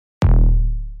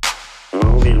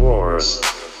Wars.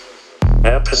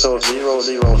 Episode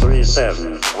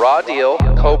 0037. Raw Deal,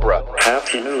 Cobra.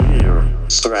 Happy New Year.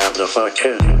 Strap the fuck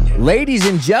in. Ladies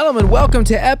and gentlemen, welcome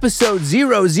to episode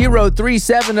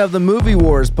 0037 of the Movie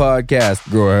Wars podcast.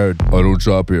 Go ahead. I don't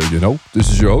shop here, you know? This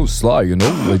is your host, Sly, you know?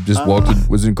 I just walked in,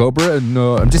 was in Cobra, and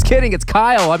I'm just kidding. It's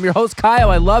Kyle. I'm your host, Kyle.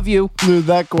 I love you. Dude,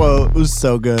 that quote was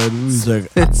so good. It was like,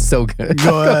 It's so good.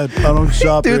 go ahead. I don't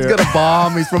shop Dude's here. gonna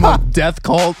bomb. He's from a death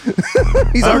cult.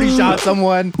 He's already shot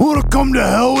someone. Wanna come to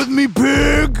hell with me,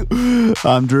 pig?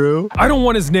 I'm Drew. I don't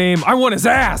want his name. I want his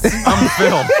ass. I'm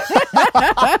Phil.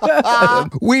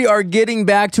 We are getting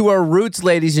back to our roots,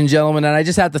 ladies and gentlemen, and I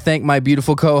just have to thank my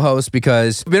beautiful co-host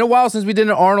because it's been a while since we did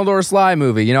an Arnold or a Sly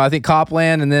movie. You know, I think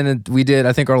Copland, and then we did,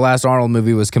 I think our last Arnold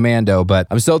movie was Commando, but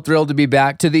I'm so thrilled to be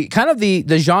back to the kind of the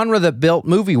genre that built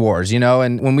Movie Wars, you know,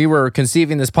 and when we were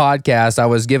conceiving this podcast, I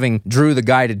was giving Drew the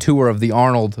guided tour of the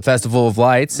Arnold Festival of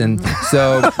Lights, and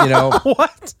so, you know,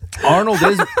 What?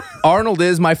 Arnold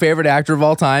is my favorite actor of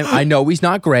all time. I know he's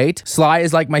not great. Sly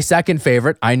is like my second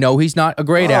favorite. I know he's not a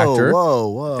great actor.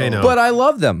 Whoa. Hey, no. But I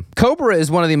love them. Cobra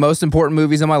is one of the most important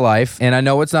movies in my life, and I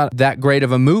know it's not that great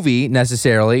of a movie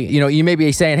necessarily. You know, you may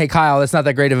be saying, "Hey, Kyle, that's not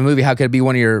that great of a movie. How could it be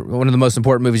one of the most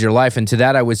important movies of your life?" And to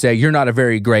that, I would say, you're not a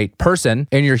very great person,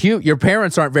 and your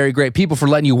parents aren't very great people for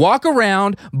letting you walk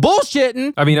around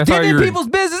bullshitting. I mean, I thought getting you in were- people's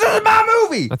business. This is my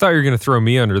movie. I thought you were going to throw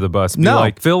me under the bus. Be No.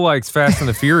 like, Phil likes Fast and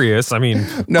the Furious. I mean,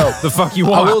 No. the fuck you I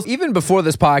want? will, even before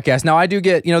this podcast, now I do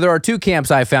get, you know, there are two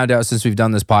camps I found out since we've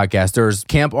done this podcast. There's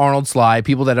Camp Arnold Sly,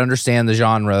 people that understand the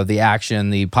genre, the action,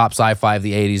 the pop sci-fi of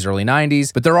the 80s, early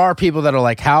 90s. But there are people that are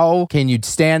like, how can you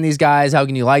stand these guys? How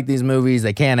can you like these movies?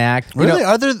 They can't act. You Really? know,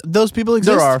 Are there those people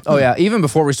exist? there are. Oh, yeah. Even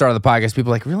before we started the podcast,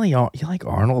 people are like, really? You like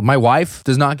Arnold? My wife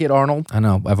does not get Arnold. I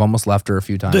know. I've almost left her a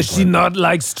few times. but not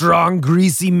like strong,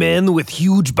 greasy men with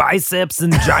huge biceps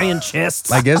and giant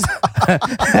chests? I guess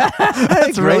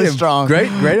That's really strong.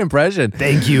 Great impression.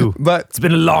 Thank you. But It's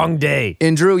been a long day.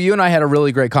 And Drew, you and I had a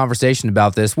really great conversation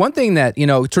about this. One thing that, you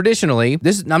know, traditionally,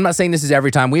 I'm not saying this is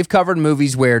every time, we've covered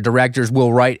movies where directors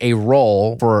will write a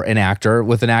role for an actor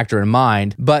with an actor in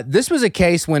mind, but this was a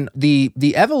case when the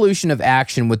evolution of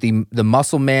action with the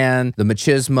Muscle Man, the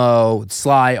Machismo,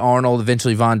 Sly, Arnold,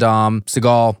 eventually Van Damme,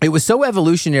 Seagal, it was so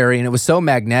evolutionary and it was so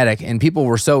magnetic and people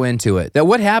were so into it that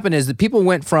what happened is that people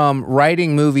went from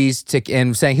writing movies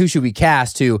and saying, who should we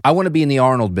cast, to, I want to be in the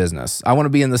Arnold business. I want to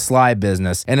be in the Sly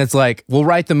business. And it's like, we'll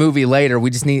write the movie later.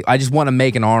 I just want to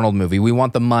make an Arnold movie. We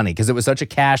want the money because it was such a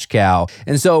cash cow.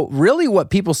 And so really what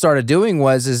people started doing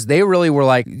is they really were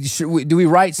like, do we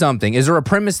write something? Is there a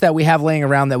premise that we have laying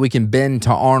around that we can bend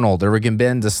to Arnold or we can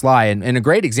bend to Sly? And a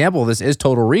great example of this is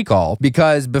Total Recall,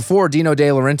 because before Dino De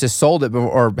Laurentiis sold it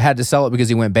or had to sell it because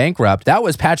he went bankrupt, that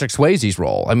was Patrick Swayze's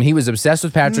role. I mean, he was obsessed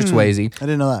with Patrick Swayze. I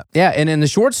didn't know that. Yeah, and in the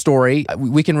short story,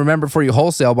 We Can Remember For You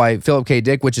Wholesale by Philip K.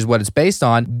 Dick, which is what it's based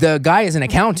on, the guy is an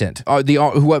accountant.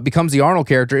 Who becomes the Arnold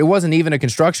character, it wasn't even a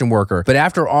construction worker. But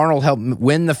after Arnold helped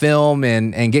win the film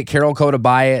and get Carol Coe to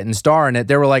buy it and star in it,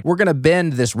 they were like, we're going to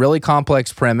bend this really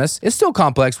complex premise. It's still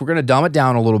complex. We're going to dumb it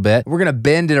down a little bit. We're going to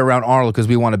bend it around Arnold because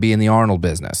we want to be in the Arnold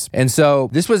business. And so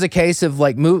this was a case of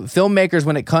like filmmakers,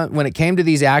 when it came to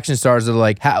these action stars, they're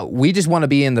like, we just want to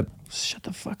be in the... Shut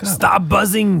the fuck up. Stop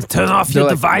buzzing. Turn off your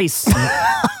like- device.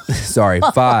 Sorry,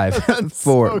 5,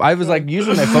 4. I was like,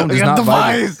 usually my phone does not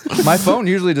vibrate. My phone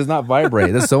usually does not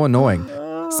vibrate. That's so annoying.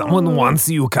 Someone wants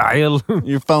you, Kyle.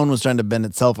 Your phone was trying to bend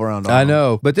itself around. I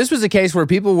know. But this was a case where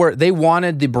they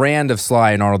wanted the brand of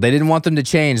Sly and Arnold. They didn't want them to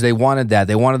change. They wanted that.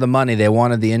 They wanted the money. They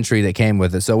wanted the entry that came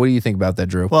with it. So what do you think about that,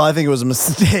 Drew? Well, I think it was a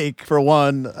mistake, for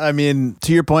one. I mean,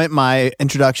 to your point, my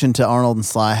introduction to Arnold and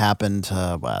Sly happened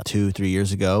 2-3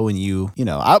 years ago when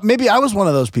maybe I was one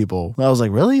of those people. I was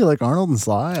like, really? You like Arnold and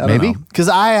Sly? I don't Maybe. know. Because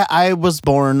I was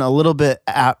born a little bit,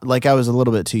 I was a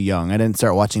little bit too young. I didn't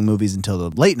start watching movies until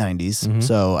the late 90s.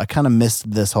 So I kind of missed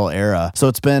this whole era. So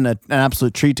it's been an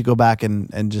absolute treat to go back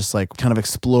and just like kind of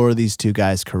explore these two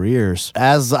guys' careers.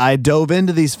 As I dove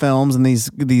into these films and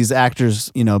these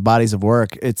actors, bodies of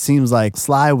work, it seems like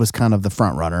Sly was kind of the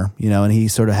front runner, and he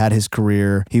sort of had his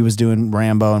career. He was doing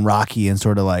Rambo and Rocky and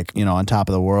sort of like, on top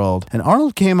of the world. And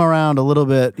Arnold came around a little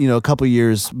bit, a couple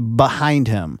years behind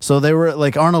him. So they were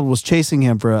like, Arnold was chasing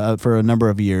him for a number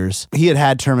of years. He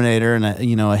had Terminator and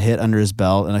a hit under his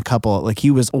belt and a couple, like he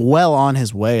was well on his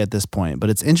his way at this point. But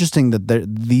it's interesting that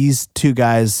these two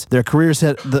guys, their careers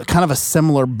hit kind of a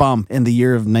similar bump in the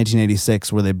year of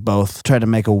 1986 where they both tried to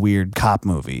make a weird cop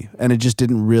movie. And it just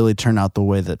didn't really turn out the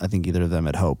way that I think either of them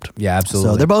had hoped. Yeah,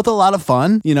 absolutely. So they're both a lot of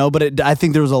fun, but I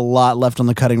think there was a lot left on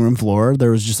the cutting room floor.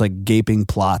 There was just like gaping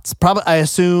plots. Probably, I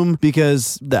assume,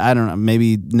 because I don't know,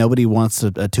 maybe nobody wants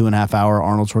a 2.5 hour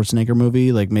Arnold Schwarzenegger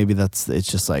movie. Like maybe it's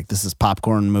just like, this is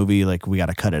popcorn movie. Like we got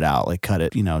to cut it out, like cut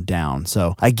it, down.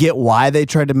 So I get why they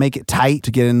tried to make it tight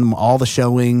to get in all the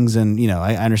showings. And,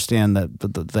 I understand that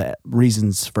the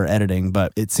reasons for editing,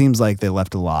 but it seems like they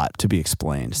left a lot to be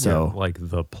explained. So like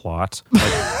the plot,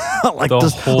 like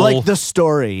the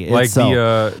story, like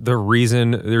itself. the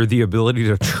reason, or the ability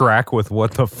to track with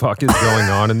what the fuck is going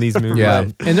on in these movies. Yeah,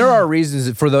 and there are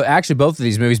reasons for actually both of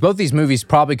these movies. Both these movies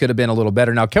probably could have been a little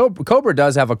better. Now, Cobra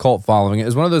does have a cult following. It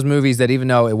was one of those movies that even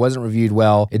though it wasn't reviewed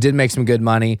well, it did make some good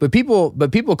money. But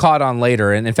people caught on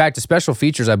later, and in fact, the special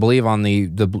features, I believe, on the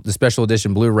special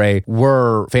edition Blu-ray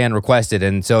were fan requested,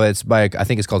 and so it's by, I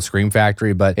think it's called Scream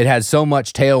Factory, but it had so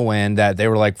much tailwind that they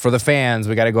were like, for the fans,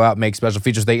 we got to go out and make special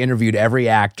features. They interviewed every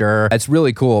actor. It's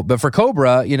really cool. But for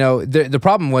Cobra, the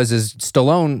problem was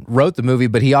Stallone wrote the movie,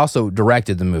 but he also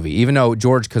directed the movie. Even though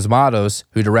George Cosmatos,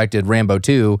 who directed Rambo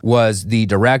 2, was the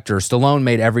director, Stallone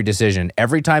made every decision.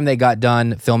 Every time they got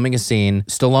done filming a scene,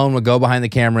 Stallone would go behind the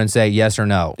camera and say yes or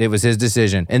no. It was his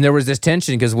decision. And there was this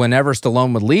tension because whenever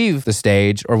Stallone would leave the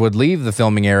stage or would leave the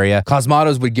filming area,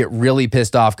 Cosmatos would get really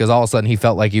pissed off because all of a sudden he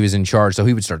felt like he was in charge. So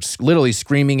he would start literally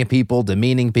screaming at people,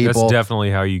 demeaning people. That's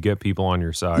definitely how you get people on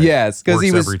your side. Yes, because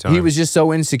he was just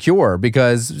so insecure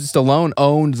because Stallone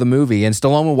owned the movie, and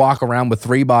Stallone would walk around with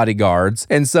 3 bodyguards,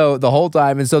 and so the whole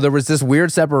time, and so there was this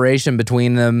weird separation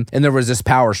between them, and there was this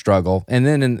power struggle. And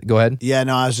then, go ahead. Yeah,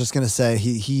 no, I was just gonna say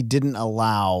he didn't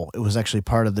allow. It was actually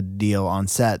part of the deal on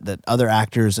set that other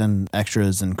actors and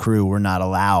extras and crew were not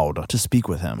allowed to speak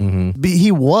with him. Mm-hmm.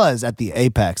 He was at the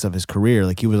apex of his career,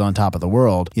 like he was on top of the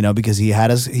world, because he had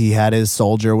his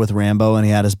soldier with Rambo and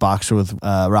he had his boxer with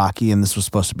Rocky, and this was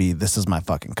supposed to be, this is my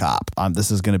fucking cop.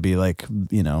 This is going to be like,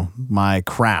 my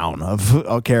crown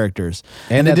of characters.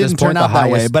 And it didn't turn out that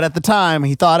way. But at the time,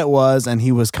 he thought it was, and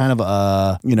he was kind of,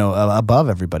 above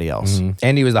everybody else. Mm-hmm.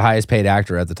 And he was the highest paid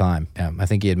actor at the time. Yeah, I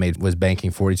think he was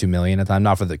banking $42 million at the time,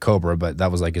 not for the Cobra, but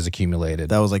that was like his accumulated.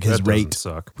 That was like his rate.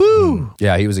 Suck. Woo! Mm-hmm.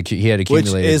 Yeah, he had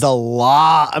accumulated. Which is a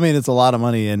lot. I mean, it's a lot of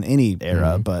money in any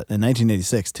era, but in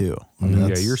 1986 too. I mean,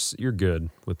 yeah, you're good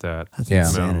with that. Yeah.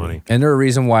 Amount of money. And there are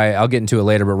reasons why, I'll get into it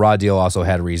later, but Raw Deal also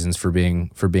had reasons for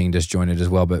being disjointed as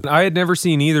well. But I had never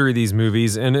seen either of these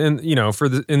movies, and in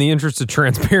the interest of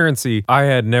transparency, I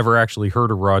had never actually heard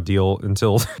of Raw Deal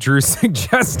until Drew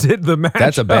suggested the match.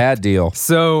 That's a bad deal.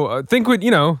 So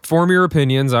form your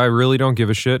opinions. I really don't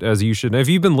give a shit, as you should. If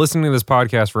you've been listening to this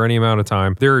podcast for any amount of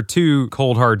time, there are 2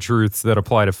 cold hard truths that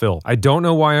apply to Phil. I don't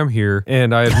know why I'm here,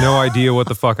 and I have no idea what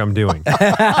the fuck I'm doing.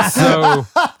 So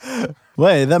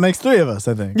Wait, that makes 3 of us,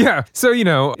 I think. Yeah. So,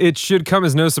 it should come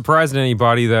as no surprise to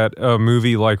anybody that a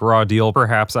movie like Raw Deal,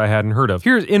 perhaps I hadn't heard of.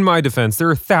 Here's, in my defense, there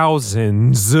are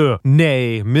thousands,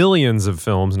 nay, millions of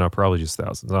films. Not probably just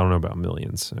thousands. I don't know about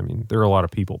millions. I mean, there are a lot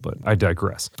of people, but I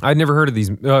digress. I'd never heard of these,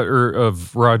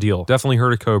 of Raw Deal. Definitely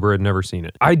heard of Cobra. Had never seen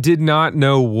it. I did not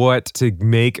know what to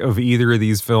make of either of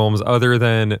these films other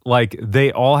than, like,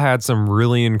 they all had some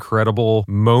really incredible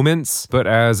moments, but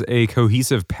as a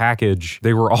cohesive package,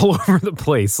 they were all over the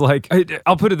place. Like,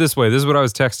 I'll put it this way. This is what I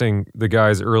was texting the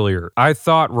guys earlier. I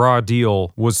thought Raw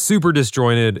Deal was super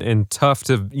disjointed and tough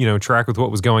to, track with what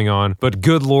was going on. But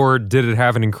good Lord, did it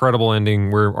have an incredible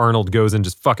ending where Arnold goes and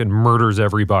just fucking murders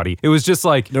everybody. It was just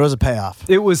like... There was a payoff.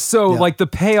 It was so, like, the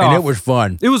payoff... And it was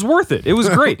fun. It was worth it. It was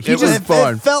great. It was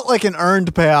fun. It felt like an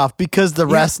earned payoff because the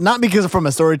rest... Not because from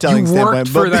a storytelling You worked standpoint,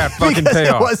 for that fucking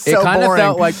payoff. It was so It kind of boring.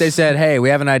 felt like they said, hey, we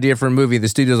have an idea for a movie. The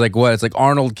studio's like, what? It's like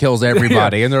Arnold kills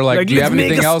everybody. Yeah. And they're like, do you have let's make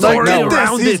anything a else? story Like, no,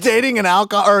 around He's it. dating an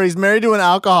or he's married to an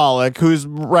alcoholic who's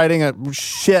writing a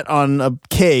shit on a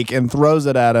cake and throws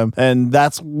it at him, and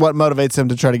that's what motivates him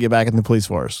to try to get back in the police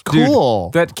force. Dude, Cool.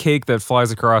 that cake that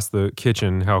flies across the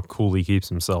kitchen, how cool he keeps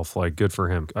himself. Like, good for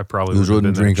him. I probably Who's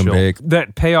wouldn't wouldn't drink and bake?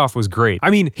 That payoff was great. I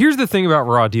mean, here's the thing about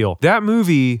Raw Deal. That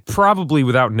movie, probably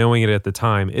without knowing it at the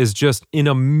time, is just an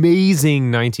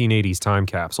amazing 1980s time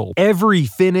capsule. Every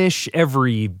finish,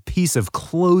 every piece of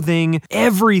clothing,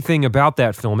 everything everything about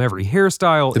that film, every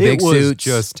hairstyle, The big it was suits,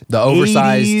 just the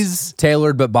oversized, 80s.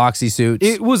 tailored but boxy suits.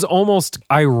 It was almost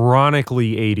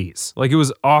ironically 80s. Like, it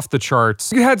was off the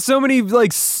charts. You had so many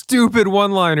like stupid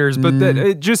one-liners, but that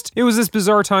it was this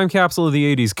bizarre time capsule of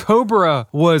the 80s. Cobra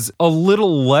was a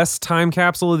little less time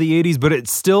capsule of the 80s, but it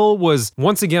still was,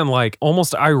 once again, like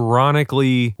almost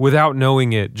ironically, without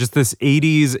knowing it, just this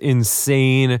 80s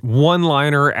insane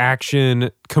one-liner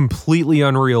action, completely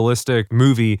unrealistic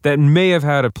movie that may have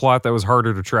had a plot that was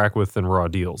harder to track with than Raw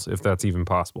Deals, if that's even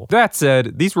possible. That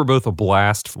said, these were both a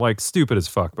blast, like stupid as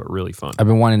fuck, but really fun. I've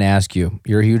been wanting to ask you.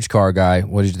 You're a huge car guy.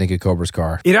 What did you think of Cobra's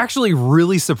car? It actually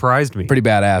really surprised me. Pretty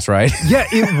badass, right? Yeah,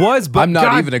 it was, but I'm not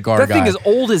God, even a car that guy. thing is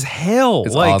old as hell.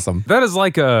 It's like, awesome. That is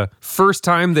like a first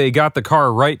time they got the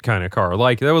car right kind of car.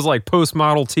 Like, that was like post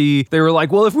Model T. They were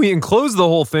like, well, if we enclose the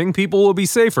whole thing, people will be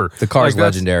safer. The car's Like,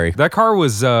 legendary. That car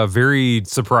was very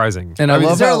surprising. And I Is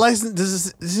love there a how, license?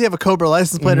 Does he have a Cobra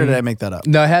license plate, or did I make that up?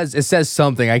 no, it says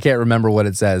something. I can't remember what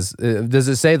it says. Does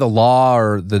it say the law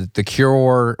or the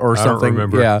cure or I something? don't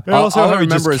remember. Yeah. And also, all how I he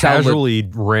remember just is how casually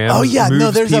ran. Oh yeah, no,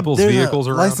 there's people's a vehicles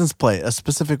around. license plate, a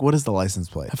specific. What is the license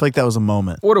plate? I feel like that was a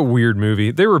moment. What a weird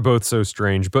movie. They were both so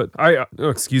strange, but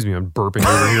excuse me, I'm burping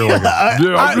over here like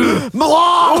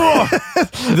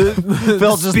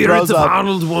Phil just Spirits throws of up.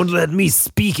 Arnold won't let me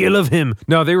speak ill of him.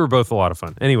 No, they were both a lot of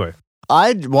fun. Anyway.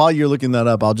 While you're looking that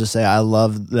up, I'll just say I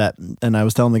love that, and I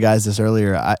was telling the guys this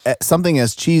earlier. Something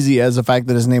as cheesy as the fact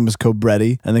that his name was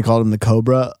Cobretti and they called him the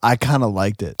Cobra, I kind of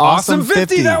liked it. Awesome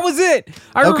 50, that was it.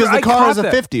 Because the car is a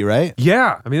that. 50, right?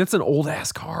 Yeah, I mean, that's an old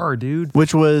ass car, dude.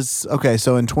 Which was okay.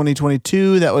 So in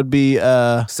 2022, that would be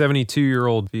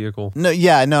 72-year-old vehicle.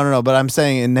 no. But I'm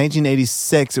saying in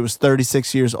 1986, it was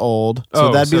 36 years old. So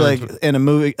Oh, that'd be so like in a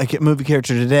movie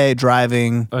character today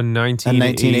driving A a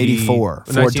 1984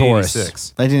 Ford Taurus. 1986.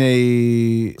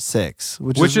 1986,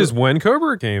 Which is when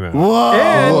Cobra came out. Whoa.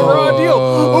 And Raw Deal.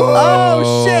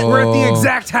 Oh, shit. We're at the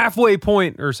exact halfway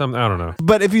point or something. I don't know.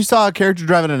 But if you saw a character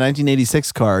driving a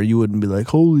 1986 car, you wouldn't be like,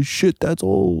 "Holy shit, that's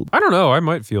old." I don't know. I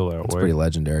might feel that It's way. pretty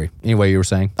legendary. Anyway, you were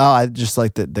saying? Oh, I just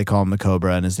like that they call him the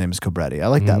Cobra and his name is Cobretti. I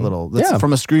like that little. Yeah.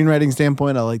 From a screenwriting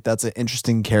standpoint, I like that's an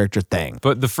interesting character thing.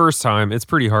 But the first time, it's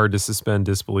pretty hard to suspend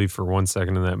disbelief for 1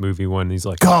 second in that movie when he's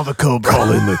like, Call the Cobra.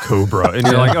 call in the Cobra. And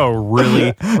you're like, oh, really?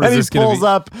 Or is And he this gonna pulls be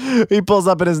up. He pulls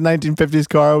up in his 1950s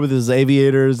car with his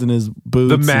aviators and his boots.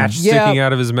 the and- match Yeah. sticking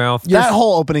out of his mouth? That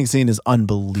whole opening scene is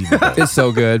unbelievable. It's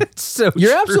so good. So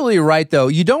You're true. absolutely right, though.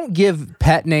 You don't give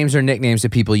pet names or nicknames to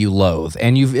people you loathe,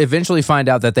 and you eventually find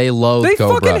out that they loathe They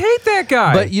Cobra. fucking hate that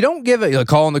guy. But you don't give it like,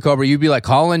 calling the Cobra. You'd be like,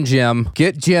 calling Jim.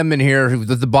 Get Jim in here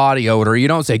with the body odor. You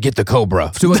don't say, get the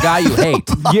Cobra to a guy you hate.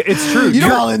 yeah, it's true. You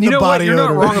call in the know what? body You're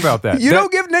not odor. wrong about that. You That-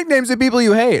 don't give nicknames to people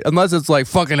you hate unless it's like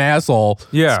fucking asshole.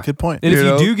 Yeah, That's a good point. And if You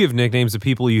you know? do give nicknames to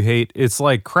people you hate, it's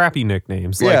like crappy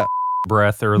nicknames, like Yeah.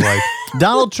 breath or like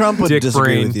Donald Trump would Dick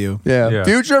disagree brain. with you. Yeah.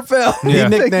 Future Phil. Yeah. He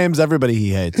nicknames everybody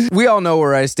he hates. We all know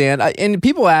where I stand. And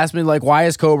people ask me, like, why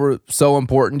is Cobra so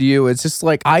important to you? It's just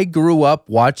like, I grew up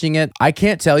watching it. I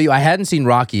can't tell you. I hadn't seen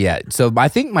Rocky yet. So I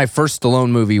think my first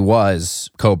Stallone movie was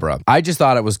Cobra. I just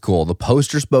thought it was cool. The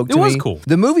poster spoke to It me. was cool.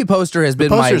 The movie poster has been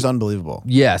Poster's my... unbelievable.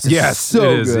 Yes. It's Yes, so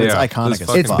it is, good. It's yeah. iconic Those as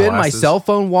fucking It's fuck. been my glasses. cell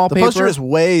phone The wallpaper. poster is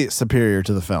way superior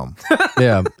to the film.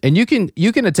 Yeah. And you can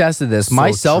attest to this.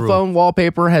 My cell true. phone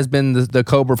wallpaper has been the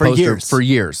Cobra For poster years. for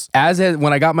years.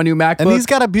 When I got my new MacBook, And he's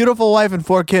got a beautiful wife and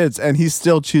 4 kids, and he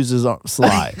still chooses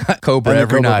Sly. Cobra and the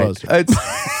every Cobra night. poster.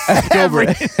 It's every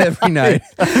night.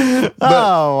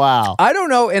 Oh, wow. I don't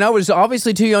know, and I was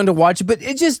obviously too young to watch it, but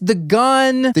it just, the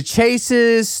gun, the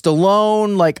chases,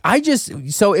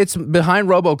 Stallone, so it's behind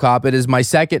RoboCop. It is my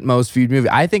second most viewed movie.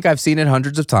 I think I've seen it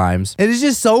hundreds of times. It is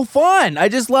just so fun. I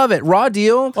just love it. Raw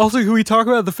Deal. Also, can we talk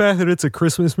about the fact that it's a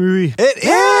Christmas movie? It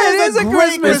is a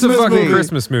great Christmas It's a fucking movie.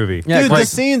 Christmas movie. Yeah, Dude, like the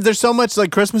scenes, there's so much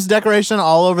like Christmas decoration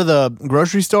all over the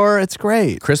grocery store. It's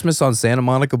great. Christmas on Santa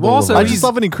Monica Well, also, Boulevard. I just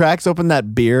love when he cracks open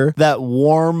that beer, that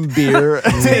warm beer.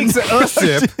 Takes a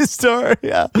sip. Store.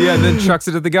 Yeah. Yeah, and then chucks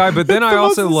it at the guy. But then I the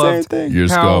most also insane loved thing. You're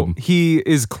how scum. he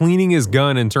is cleaning his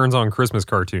gun and turns on Christmas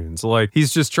cartoons. Like,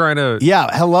 he's just trying to... Yeah,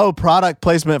 hello, product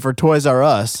placement for Toys R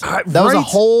Us. That was a right.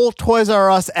 whole Toys R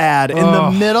Us ad in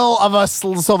the middle of a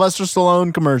Sylvester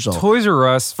Stallone commercial. Toys R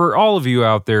Us, for all of you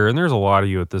out there, and there's a lot of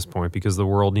you at this point because the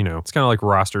world, it's kind of like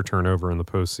roster turnover in the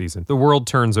postseason. The world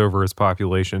turns over its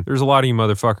population. There's a lot of you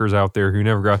motherfuckers out there who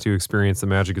never got to experience the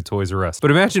magic of Toys R Us.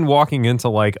 But imagine walking into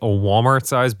like a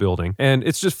Walmart-sized building, and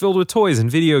it's just filled with toys and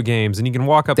video games, and you can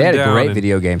walk up and down. They had a great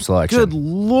video game selection. Good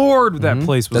Lord, that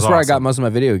place was That's awesome. where I got most of my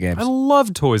video games. I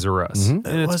love Toys R Us. And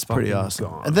It it's was pretty fucking awesome.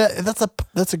 gone.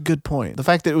 That's a good point. The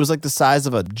fact that it was like the size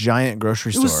of a giant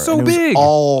grocery store. was so and big.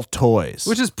 all toys.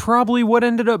 Which is probably what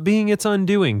ended up being its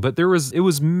undoing. But it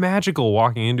was magical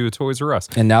walking into a Toys R Us.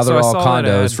 And now they're So I all saw that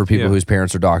condos ad. for people Yeah. whose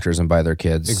parents are doctors and buy their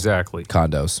kids Exactly.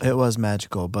 condos. It was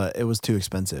magical, but it was too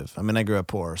expensive. I mean, I grew up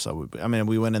poor, so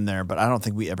we went in there, but I don't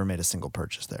think we ever made a single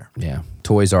purchase there. Yeah.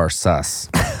 Toys are sus.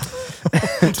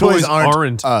 Toys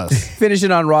aren't. us.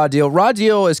 Finishing on Raw Deal. Raw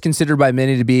Deal is considered by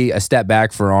many to be a step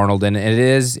back for Arnold, and it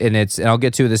is, and I'll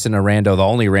get to this in a rando, the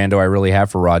only rando I really have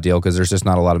for Raw Deal, because there's just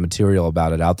not a lot of material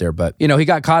about it out there. But, he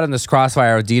got caught in this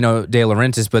crossfire with Dino De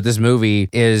Laurentiis, but this movie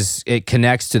it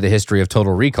connects to the history of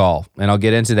Total Recall, and I'll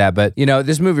get into that. But,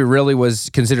 this movie really was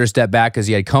considered a step back because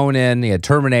he had Conan, he had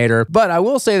Terminator. But I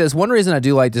will say this, one reason I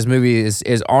do like this movie is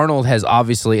Arnold has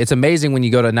obviously, it's amazing when you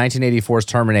go to 1984's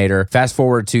Terminator, fast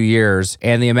forward 2 years,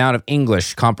 and the amount of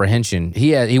English comprehension.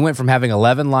 He went from having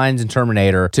 11 lines in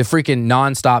Terminator to freaking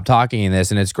nonstop talking in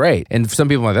this, and it's great. And some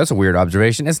people are like, that's a weird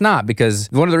observation. It's not, because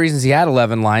one of the reasons he had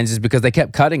 11 lines is because they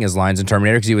kept cutting his lines in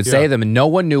Terminator because he would say them and no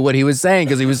one knew what he was saying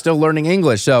because he was still learning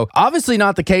English. So obviously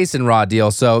not the case in Raw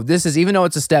Deal. So this is, even though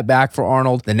it's a step back for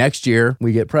Arnold, the next year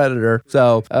we get Predator.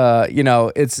 So,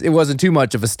 it wasn't too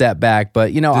much of a step back,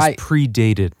 but This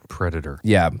predated Predator.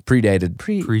 predated.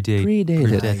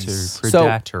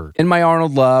 So, in my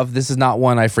Arnold love, this is not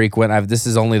one I frequent. This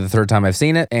is only the third time I've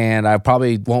seen it, and I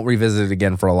probably won't revisit it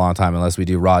again for a long time unless we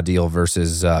do Raw Deal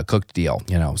versus Cooked Deal.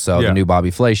 The new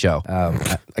Bobby Flay show.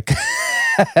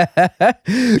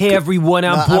 Hey everyone,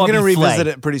 I'm I'm Bobby gonna Flay. revisit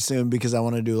it pretty soon because I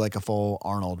want to do like a full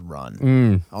Arnold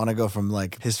run. I want to go from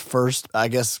like his first, I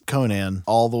guess, Conan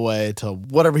all the way to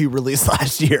whatever he released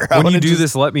last year. When you do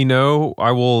this, let me know.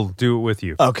 I will do it with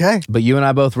you. Okay. But you and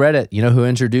I both read it. You know who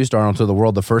introduced Arnold to the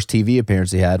world? The first TV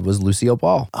appearance he had was Lucille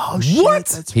Ball. Oh shit!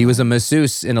 That's He was a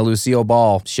masseuse in a Lucille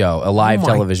Ball show, a live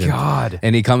television. God.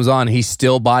 And he comes on, he's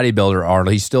still bodybuilder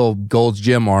Arnold. He's still Gold's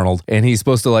Gym Arnold. And he's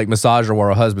supposed to like massage her while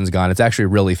her husband's gone. It's actually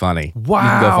really funny. You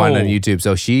can go find it on YouTube.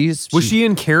 So Was she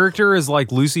in character as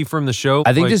like Lucy from the show?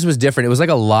 I think this was different. It was like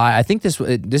a live. I think this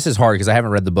is hard because I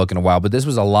haven't read the book in a while, but this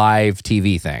was a live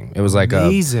TV thing. It was like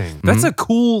amazing. That's a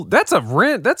cool. That's a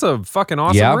fucking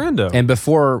awesome rando. And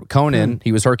before Conan,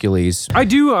 he was Hercules. I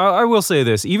will say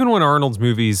this. Even when Arnold's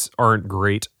movies aren't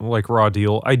great, like Raw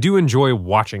Deal, I do enjoy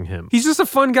watching him. He's just a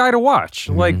fun guy to watch.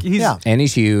 Like he's And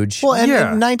he's huge. Well, and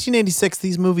Yeah. in 1986,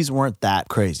 these movies weren't that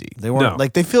crazy. They weren't No.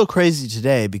 like they feel crazy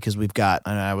today because we've got.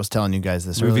 And I was telling you guys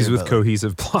this movies earlier, with but, like,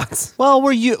 cohesive plots. well,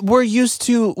 we're used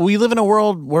to. We live in a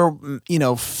world where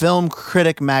film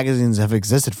critic magazines have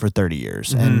existed for 30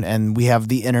 years, and we have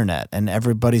the internet, and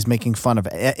everybody's making fun of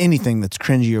anything that's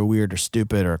cringy or weird or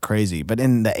stupid or crazy. But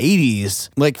in the 80s,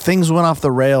 like things went off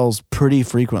the rails pretty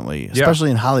frequently,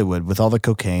 especially in Hollywood with all the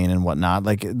cocaine and whatnot.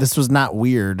 Like this was not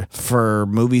weird for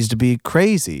movies to be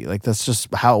crazy. Like that's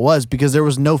just how it was because there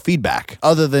was no feedback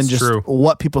other than just true.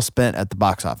 what people spent at the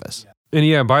box office. And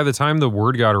yeah, by the time the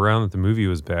word got around that the movie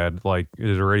was bad, like it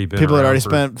had already been. People had around already for-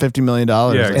 spent $50 million.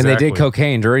 Yeah, And they did exactly.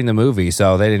 cocaine during the movie,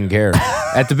 so they didn't care.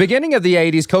 At the beginning of the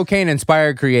 80s, cocaine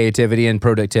inspired creativity and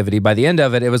productivity. By the end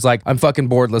of it, it was like, I'm fucking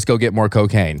bored, let's go get more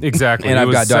cocaine. Exactly. And It I've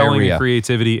was got selling diarrhea.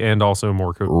 creativity and also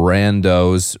more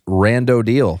Randos. Rando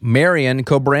deal. Marion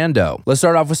Cobrando. Let's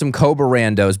start off with some Cobra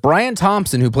randos. Brian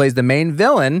Thompson, who plays the main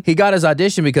villain, he got his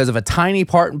audition because of a tiny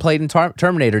part played in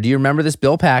Terminator. Do you remember this?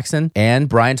 Bill Paxton and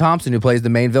Brian Thompson, who plays the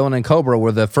main villain in Cobra,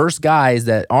 were the first guys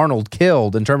that Arnold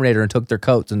killed in Terminator and took their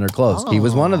coats and their clothes. He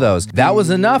was one of those. That was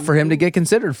enough for him to get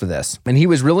considered for this. And he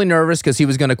was really nervous because he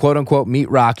was going to quote unquote meet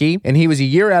Rocky. And he was a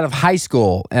year out of high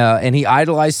school and he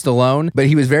idolized Stallone, but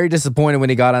he was very disappointed when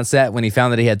he got on set when he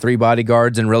found that he had 3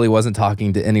 bodyguards and really wasn't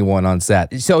talking to anyone on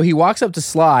set. So he walks up to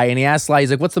Sly and he asks Sly,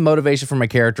 he's like, what's the motivation for my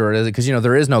character? Because,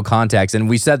 there is no context. And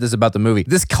we said this about the movie.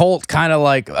 This cult kind of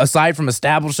like, aside from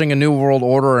establishing a new world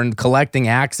order and collecting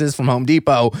axes from Home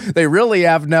Depot, they really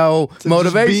have no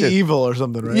motivation. Be evil or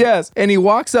something, right? Yes. And he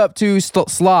walks up to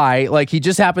Sly, like he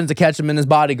just happens to catch him in his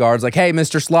bodyguards, like, hey,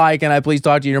 Mr. Sly, can I please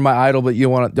talk to you? You're my idol, but you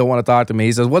don't want to talk to me.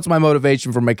 He says, what's my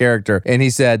motivation for my character? And he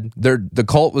said, the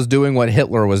cult was doing what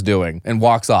Hitler was doing, and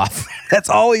walks off. That's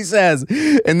all he says.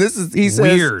 And he says,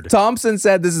 Weird. Thompson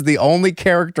said this is the only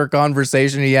character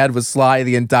conversation he had with Sly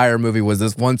the entire movie was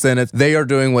this one sentence, they are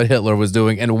doing what Hitler was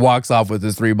doing, and walks off with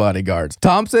his 3 bodyguards.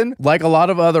 Thompson, like a lot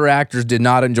of other actors, did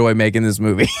not enjoy making this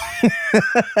movie.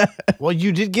 Well,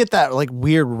 you did get that like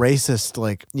weird racist,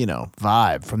 like,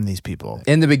 vibe from these people.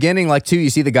 In the beginning, you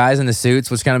see the guys in the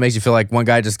suits, which kind of makes you feel like one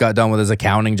guy just got done with his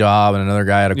accounting job and another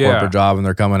guy had a corporate job, and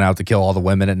they're coming out to kill all the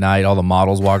women at night, all the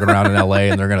models walking around in LA,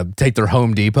 and they're going to take their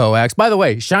Home Depot axe. By the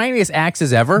way, shiniest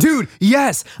axes ever. Dude,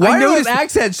 yes. Why I are noticed those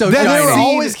axe heads so They shiny? were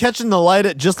always catching the light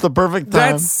at just the perfect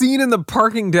time. that scene in the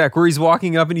parking deck where he's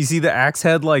walking up and you see the axe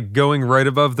head like going right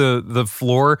above the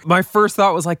floor. My first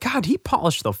thought was like, God, he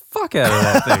polished the fuck out of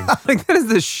that thing. Like, that is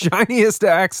the shiniest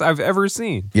axe I've ever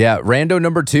seen. Yeah, Rando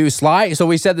number 2, Sly. So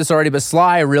we said this already, but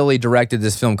Sly really directed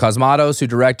this film. Cosmatos, who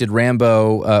directed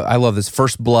Rambo, I love this,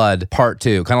 First Blood, Part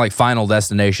 2, kind of like Final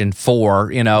Destination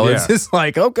 4, It's just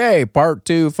like, okay, Part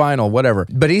 2, final, whatever.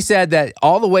 But he said that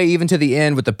all the way even to the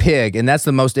end with the pig, and that's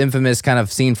the most infamous kind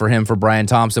of scene for him, for Brian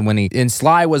Thompson, and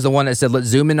Sly was the one that said, let's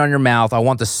zoom in on your mouth. I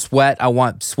want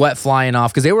sweat flying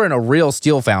off, because they were in a real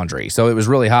steel foundry, so it was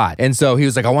really hot. And so he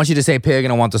was like, I want you to say pig,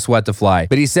 and I want the sweat to fly.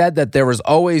 But he said that there was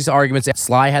always arguments that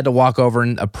Sly had to walk over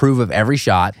and approve of every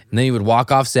shot, and then he would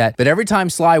walk off set. But every time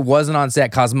Sly wasn't on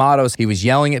set, Cosmatos, he was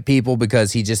yelling at people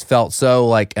because he just felt so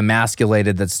like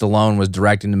emasculated that Stallone was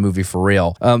directing the movie for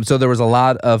real. So there was a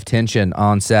lot of tension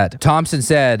on set. Thompson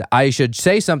said, I should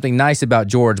say something nice about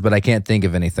George, but I can't think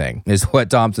of anything, is what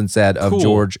Thompson said of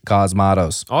George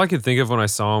Cosmatos. All I could think of when I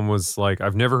saw him was like,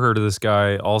 I've never heard of this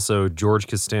guy. Also, George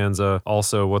Costanza.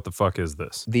 Also, what the fuck is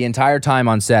this? The entire time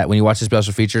on set, when you watch the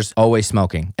special features, always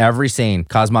smoking. Every scene,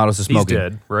 Cosmatos is smoking. He's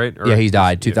dead, right? Or yeah, he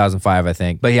died 2005, I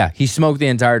think. But yeah, he smoked the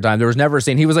entire time. There was never a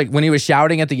scene. He was like, when he was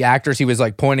shouting at the actors, he was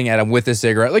like pointing at them with his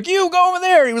cigarette, like, you go over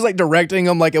there. He was like directing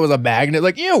them like it was a magnet,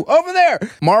 like, you over there.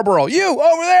 Marlboro, you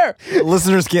over there.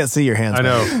 Listeners can't see your hands. I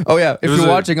know. Oh yeah, if was you're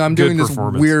a watching, I'm good doing this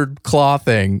performance. weird claw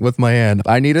thing with my hand.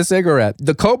 I need a cigarette.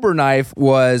 The Cobra knife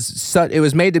it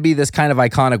was made to be this kind of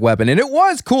iconic weapon, and it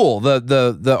was cool.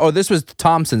 This was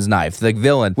Thompson's knife, the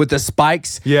villain with the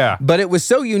spikes. Yeah. But it was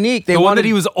so unique. They The one wanted that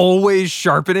he was always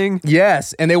sharpening.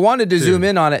 Yes, and they wanted to zoom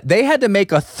in on it. They had to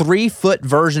make a 3-foot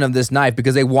version of this knife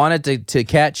because they wanted it to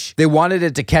catch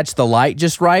the light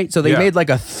just right. So they made like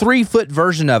a 3-foot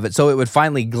version of it so it would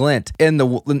finally glint in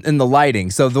the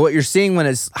lighting. So what you're seeing when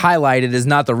it's highlighted is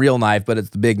not the real knife, but it's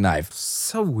the big knife.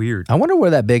 So weird. I wonder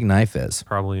where that big knife is.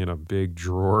 Probably in a big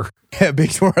drawer. Yeah, big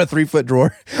drawer, a 3-foot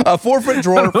drawer, a 4-foot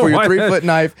drawer for your 3-foot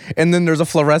knife, and then there's a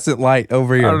fluorescent light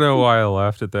over here. I don't know why I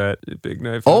laughed at that big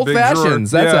knife. Old big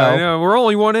fashions, drawer. that's yeah, how. I know. We're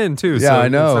only one in too, so Yeah, I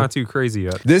know. It's not too crazy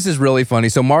yet. This is really funny.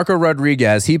 So Marco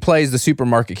Rodriguez, he plays the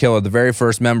supermarket killer, the very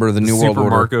first member of the New World Super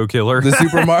Order. Marco killer. The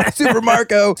Super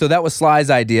Marco. So that was Sly's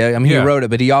idea. I mean, he wrote it,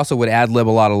 but he also would ad-lib a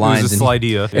lot of lines. It was a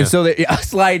Sly-dea. And so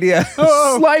Sly-dea.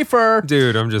 Slifer.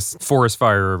 Dude, I'm just forest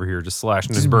fire over here, just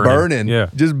slashing and Burning. Yeah.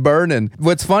 Just burning.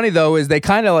 What's funny though is they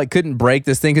kind of like couldn't break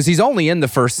this thing because he's only in the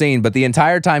first scene, but the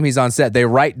entire time he's on set, they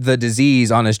write the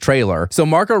disease on his trailer. So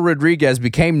Marco Rodriguez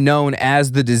became known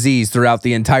as the disease throughout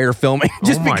the entire filming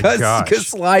just Oh my because gosh.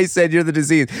 Sly said you're the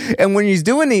disease. And when he's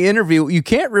doing the interview, you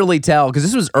can't really tell because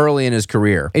this was early in his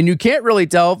career. And you can't really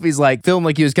tell if he's like filmed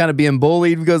like he was kind of being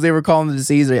bullied because they were calling him the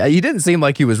disease. He didn't seem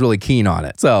like he was really keen on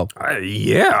it. So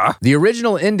Yeah. the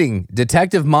original ending,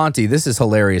 Detective Monty, this is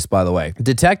hilarious, by the way.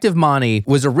 Detective Monty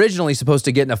was originally supposed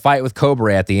to get in a fight with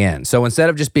Cobra at the end. So instead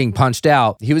of just being punched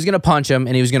out, he was going to punch him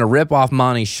and he was going to rip off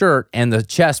Monty's shirt and the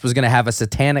chest was going to have a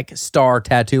satanic star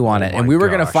tattoo on it. And we were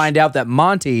going to find out that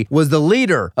Monty was the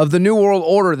leader of the New World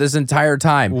Order this entire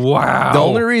time. Wow. The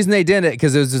only reason they did it,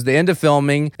 because it was just the end of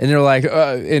filming and they're like,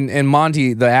 and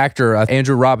Monty, the actor,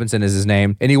 Andrew Robinson is his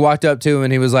name, and he walked up to him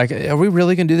and he was like, are we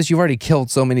really going to do this? You've already killed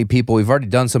so many people. We've already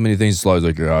done so many things. Sly's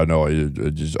like, yeah, no,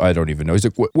 I don't even know. He's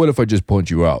like, what if I just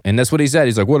punch you out? And that's what he said.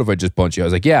 He's like, what if I just punch you out? I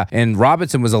was like, yeah. And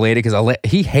Robinson was elated because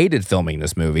he hated filming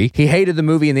this movie. He hated the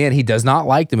movie in the end. He does not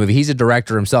like the movie. He's a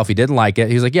director himself. He didn't like it.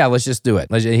 He was like, yeah, let's just do it.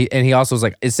 And he also was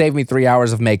like, it saved me 3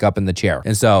 hours of makeup in the chair.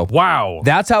 And so, wow.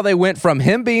 That's how they went from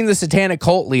him being the satanic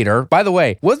cult leader. By the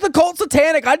way, was the cult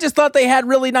satanic? I just thought they had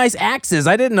really nice axes.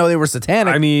 I didn't know they were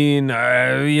satanic. I mean,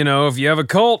 if you have a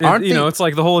cult, it's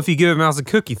like the whole if you give a mouse a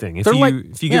cookie thing. If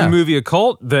you give a movie a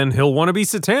cult, then he'll want to be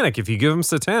satanic. If you give him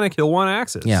satanic, he'll want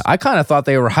axes. Yeah, I kind of thought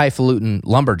they were highfalutin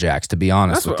lumberjacks. lumberjacks, to be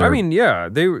honest. That's what I mean. Yeah,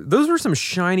 those were some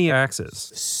shiny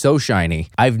axes. So shiny.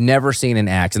 I've never seen an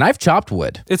axe, and I've chopped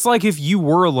wood. It's like if you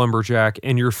were a lumberjack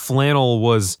and your flannel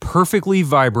was perfectly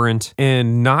vibrant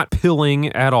and not pilling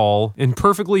at all and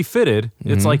perfectly fitted.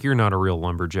 It's like you're not a real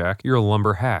lumberjack. You're a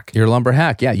lumber hack. You're a lumber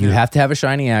hack. Yeah, you have to have a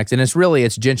shiny axe, and it's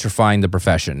gentrifying the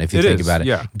profession if you think about it.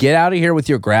 Yeah. Get out of here with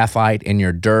your graphite and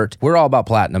your dirt. We're all about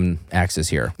platinum axes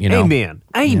here. You know. Amen.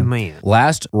 Amen.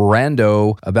 Last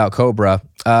rando about Cobra.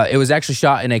 It was actually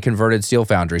shot in a converted steel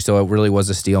foundry, so it really was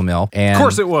a steel mill. And, Of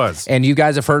course it was. And you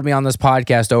guys have heard me on this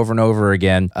podcast over and over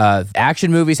again.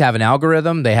 Action movies have an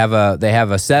algorithm. They have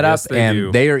a setup, Yes, they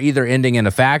do. they are either ending in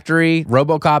a factory.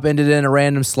 RoboCop ended in a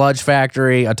random sludge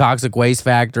factory, a toxic waste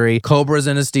factory. Cobra's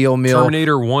in a steel mill.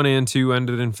 Terminator 1 and 2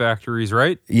 ended in factories,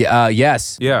 right? Yeah,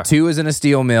 yes. Yeah. 2 is in a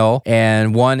steel mill,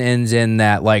 and 1 ends in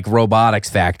that like robotics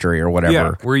factory or whatever.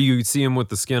 Yeah, where you see him with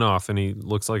the skin off and he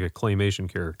looks like a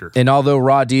claymation character. And although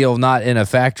Raw Deal not in a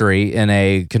factory, in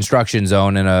a construction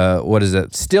zone, in a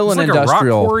still It's an like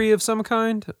industrial a rock quarry of some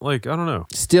kind. Like, I don't know.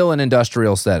 Still an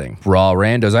industrial setting. Raw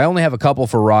randos. I only have a couple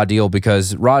for Raw Deal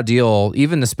because Raw Deal,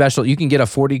 even the special, you can get a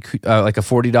 $40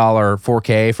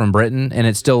 4K from Britain, and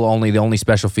it's still the only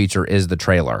special feature is the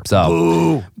trailer.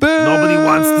 So Boo. Nobody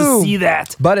wants to see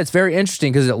that. But it's very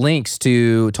interesting because it links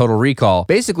to Total Recall.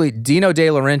 Basically, Dino De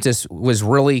Laurentiis was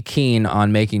really keen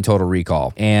on making Total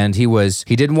Recall, and he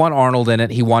didn't want Arnold in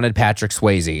it. He wanted Patrick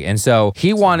Swayze, and so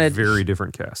he wanted Very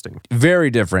different casting. very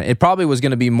different. It probably was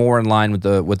going to be more in line with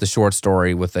the short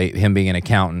story with him being an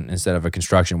accountant instead of a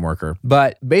construction worker.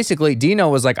 But basically, Dino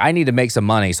was like, I need to make some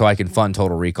money so I can fund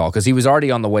Total Recall, because he was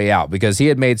already on the way out because he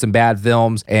had made some bad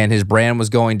films and his brand was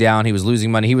going down. He was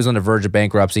losing money. He was on the verge of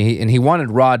bankruptcy, and he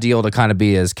wanted Raw Deal to kind of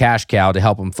be his cash cow to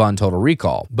help him fund Total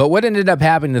Recall. But what ended up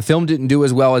happening, the film didn't do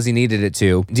as well as he needed it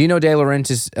to. Dino De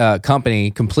Laurentiis'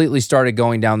 company completely started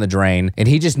going down the drain, and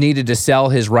he just needed to sell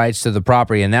his rights to the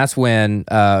property. And that's when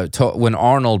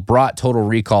Arnold brought Total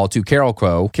Recall to Carol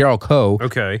Co.,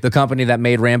 Okay. the company that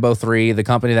made Rambo 3, the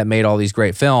company that made all these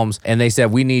great films. And they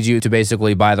said, we need you to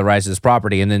basically buy the rights to this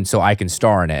property, and then so I can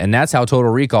star in it. And that's how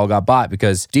Total Recall got bought,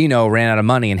 because Dino ran out of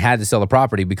money and had to sell the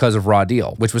property because of Raw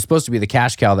Deal, which was supposed to be the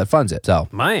cash cow that funds it. So,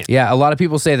 Man. yeah, a lot of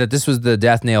people say that this was the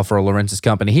death nail for Laurentiis'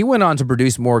 company. He went on to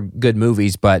produce more good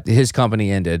movies, but his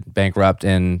company ended bankrupt,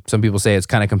 and some people say it's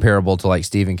kind of comparable to like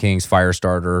Stephen King's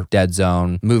Firestarter, Dead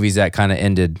Zone, movies that kind of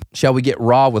ended. Shall we get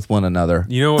raw with one another?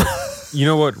 You know what? You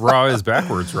know what raw is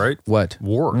backwards, right? What?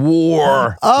 War.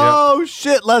 War. Oh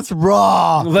shit, let's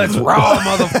raw. Let's raw,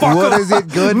 motherfucker. What is it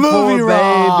good Movie for,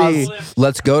 raws. baby?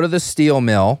 Let's go to the steel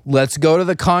mill. Let's go to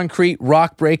the concrete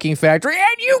rock breaking factory,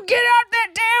 and you get out that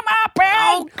damn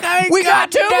iPad. Okay, we got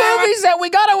two goddammit. movies that we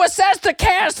got to assess the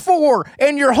cast for,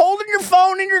 and you're holding your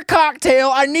phone in your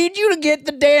cocktail. I need you to get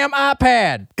the damn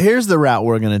iPad. Here's the route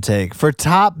we're going to take. For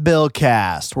top bill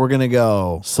cast, we're going to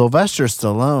go Sylvester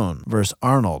Stallone versus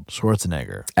Arnold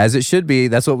Schwarzenegger. As it should be.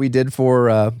 That's what we did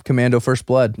for Commando First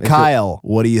Blood. Kyle,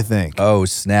 what do you think? Oh,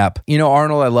 snap. You know,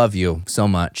 Arnold, I love you so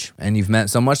much, and you've meant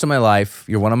so much to my life.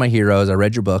 You're one of my heroes. I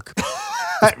read your book.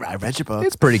 I read your book.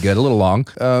 It's pretty good, a little long,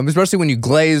 especially when you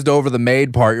glazed over the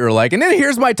maid part. You're like, and then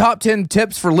here's my top 10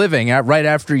 tips for living right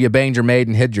after you banged your maid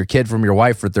and hid your kid from your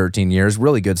wife for 13 years.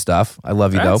 Really good stuff. I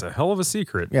love you, That's though. a hell of a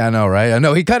secret. Yeah, I know, right? I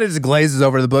know. He kind of just glazes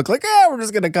over the book like, we're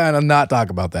just going to kind of not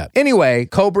talk about that. Anyway,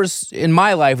 Cobra's, in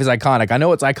my life, is iconic. I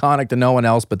know it's iconic to no one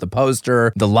else, but the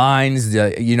poster, the lines,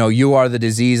 you are the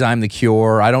disease, I'm the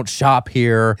cure. I don't shop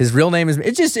here. His real name is,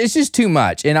 it's just too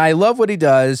much. And I love what he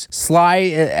does. Sly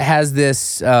has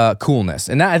this coolness.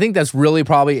 And I think that's really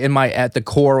probably at the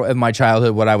core of my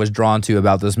childhood, what I was drawn to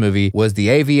about this movie was the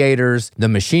aviators, the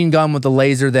machine gun with the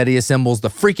laser that he assembles, the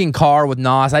freaking car with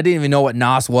NOS. I didn't even know what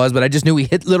NOS was, but I just knew he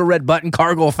hit little red button,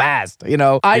 car go fast. You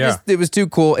know, it was too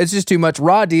cool. It's just too much.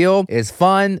 Raw Deal is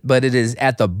fun, but it is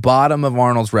at the bottom of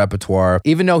Arnold's repertoire.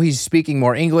 Even though he's speaking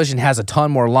more English and has a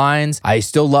ton more lines, I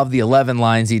still love the 11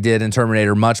 lines he did in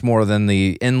Terminator much more than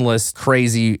the endless,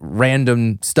 crazy,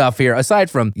 random stuff here. Aside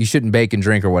from, you shouldn't bake and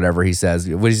drink or whatever he says.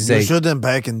 What did he say? You shouldn't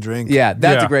bake and drink. Yeah,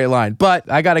 that's Yeah. a great line.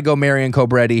 But I got to go Marion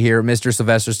Cobretti here, Mr.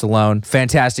 Sylvester Stallone.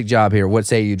 Fantastic job here. What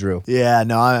say you, Drew? Yeah,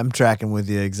 no, I'm tracking with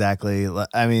you exactly.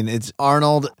 I mean, it's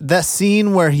Arnold. That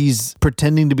scene where he's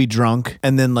pretending to be drunk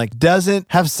and then like doesn't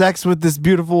have sex with this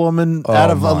beautiful woman out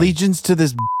of my. allegiance to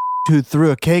this who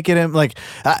threw a cake at him. Like,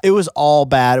 it was all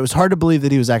bad. It was hard to believe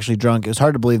that he was actually drunk. It was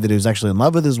hard to believe that he was actually in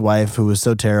love with his wife, who was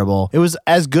so terrible. It was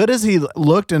as good as he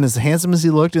looked and as handsome as he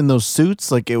looked in those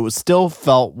suits. Like, it was still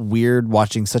felt weird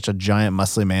watching such a giant,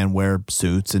 muscly man wear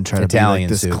suits and try Italian to be like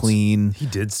this suits. clean. He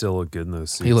did still look good in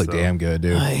those suits. He looked though. damn good,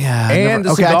 dude. Yeah. And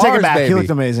the okay, I take cigars, it back. baby. He looked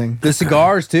amazing. The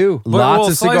cigars too. Lots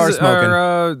of cigar Sly's-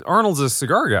 smoking. Arnold's a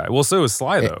cigar guy. Well, so is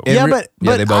Sly though. And Yeah, re-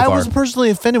 but they both I was are. personally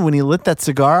offended when he lit that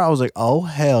cigar. I was like, oh,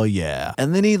 hell yeah.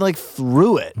 And then he like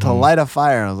threw it to light a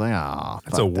fire. I was like, oh,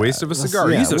 That's a waste of a cigar.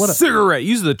 yeah, Use a what cigarette.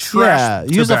 Use the trash.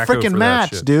 use a tobacco freaking for that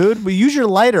match, shit. dude. But use your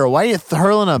lighter. Why are you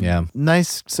hurling a Yeah.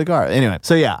 nice cigar? Anyway,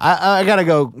 so yeah, I gotta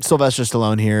go Sylvester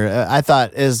Stallone here. I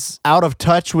thought as out of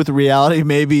touch with reality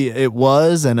maybe it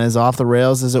was, and as off the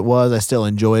rails as it was, I still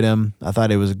enjoyed him. I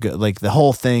thought it was good. Like the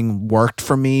whole thing worked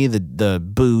for me. The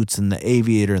boots and the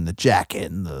aviator and the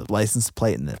jacket and the license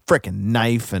plate and the freaking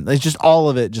knife and it's just all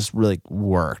of it just really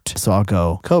worked. So I'll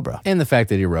go Cobra. And the fact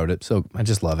that he wrote it. So I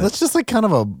just love it. That's just like kind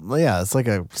of it's like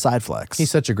a side flex.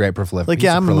 He's such a great prolific. like, he's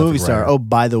yeah, I'm a prolific movie star. writer. Oh,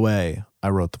 by the way, I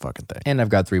wrote the fucking thing. And I've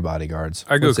got 3 bodyguards.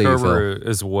 I go What say you, Phil? Cobra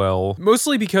as well.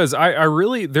 Mostly because I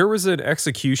really, there was an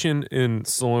execution in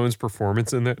Stallone's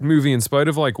performance in that movie, in spite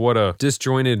of like what a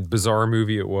disjointed, bizarre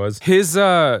movie it was. His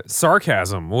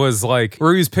sarcasm was like,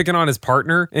 where he was picking on his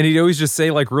partner and he'd always just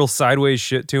say like real sideways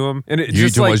shit to him. And it You eat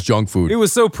just too like, much junk food. It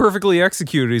was so perfectly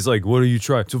executed. He's like, what do you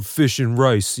try? Some fish and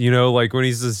rice, you know, like when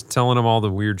he's just telling him all the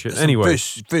weird shit. Anyway.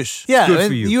 Fish. Yeah, good and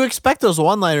for you. expect those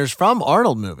one-liners from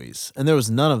Arnold movies, and there was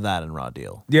none of that in Raw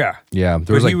Deal. Yeah. Yeah, there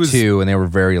But was he like was- 2 and they were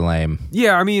very lame.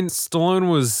 Yeah, I mean, Stallone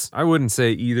was, I wouldn't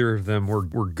say either of them were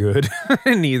good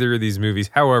in either of these movies.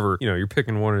 However, you know, you're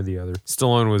picking one or the other.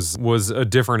 Stallone was a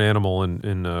different animal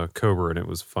in Cobra, and it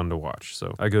was fun to watch.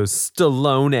 So I go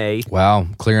Stallone. Wow,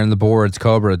 clearing the boards.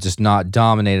 Cobra just not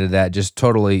dominated that, just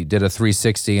totally did a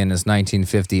 360 in his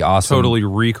 1950 awesome. Totally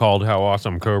recalled how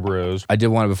awesome Cobra is. I did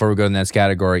want to, before we go to the next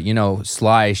category, you know,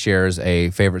 Sly shares a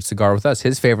favorite cigar with us.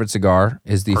 His favorite cigar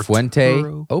is the Fuente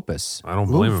Arturo. Opus. I don't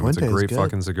blame him. It's Fuente a is great good.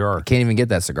 fucking cigar. Can't even get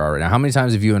that cigar right now. How many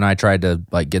times have you and I tried to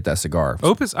like get that cigar?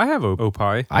 Opus, I have Opie.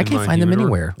 I in can't my find them humidor.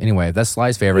 anywhere. Anyway, that's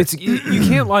Sly's favorite. It's you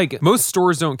can't like most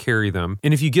stores don't carry them,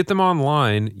 and if you get them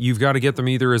online, you've got to get them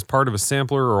either as part of a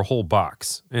sampler or a whole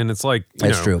box, and it's like you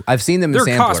That's know, true. I've seen them in They're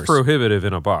samplers. cost prohibitive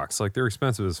in a box. Like they're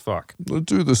expensive as fuck. Let's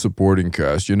do the supporting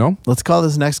cast, you know? Let's call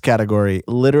this next category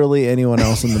literally anyone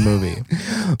else in the movie.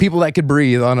 People that could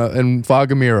breathe on and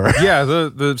fog a mirror. Yeah,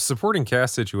 the supporting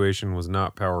cast situation was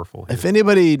not powerful. here. If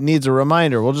anybody needs a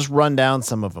reminder, we'll just run down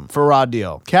some of them. For Raw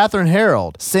Deal, Catherine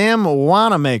Harold, Sam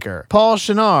Wanamaker, Paul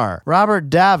Shinar, Robert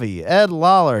Davi, Ed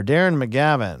Lawler, Darren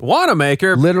McGavin.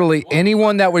 Wanamaker. Literally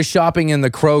anyone that was shopping in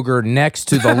the Kroger next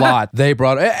to the lot, they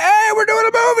brought, hey, we're doing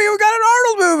a movie. We got an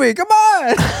Arnold movie. Come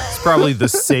on. It's probably the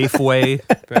safe way.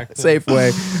 Back then.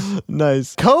 Safeway.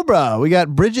 Nice. Cobra, we got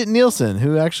Bridget Nielsen,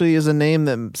 who actually is a name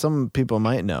that some people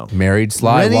might know. Married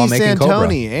Sly Rennie while making Cobra.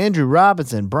 Santoni, Andrew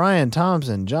Robinson, Brian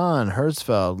Thompson, John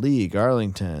Hertzfeld, Lee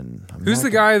Garlington. Who's the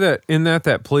guy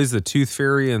that plays the Tooth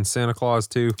Fairy in Santa Claus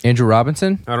 2? Andrew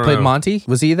Robinson I don't played know. Monty.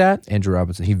 Was he that? Andrew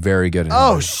Robinson. He very good in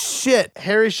Oh it. shit!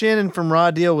 Harry Shannon from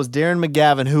Raw Deal was Darren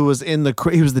McGavin, who was he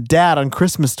was the dad on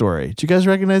Christmas Story. Did you guys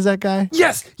recognize that guy?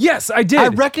 Yes, I did. I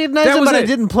recognized That him, was but I it.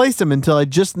 didn't place him until I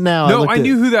just now. No, looked I at-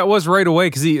 knew who that was right away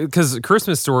because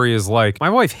Christmas Story is like my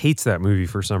wife hates that movie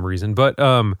for some reason, but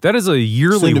that is a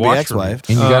yearly Soon to be watch for me.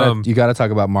 ex-wife. And you gotta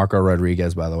talk about Marco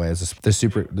Rodriguez, by the way, as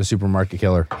the supermarket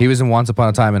killer. He was in Once Upon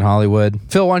a Time in Hollywood.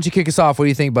 Phil, why don't you kick us off? What do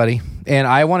you think, buddy? And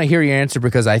I want to hear your answer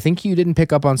because I think you didn't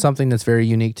pick up on something that's very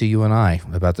unique to you and I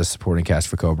about the supporting cast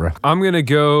for Cobra. I'm gonna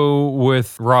go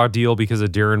with Raw Deal because of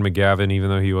Darren McGavin, even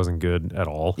though he wasn't good at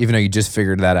all. Even though you just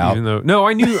figured that out. Even though no,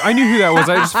 I knew who that was.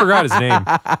 I just forgot his name.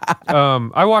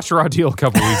 I watched Raw Deal a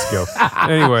couple weeks ago.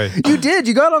 Anyway, You did.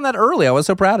 You got on that early. I was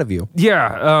so proud of you.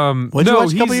 yeah. What'd you no,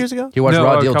 watch a couple he's- years ago? He watched No,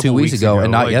 Raw a Deal couple 2 weeks ago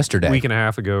and not like yesterday. a week and a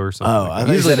half ago or something. Oh, like I that. thought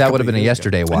you Usually said that would have been a years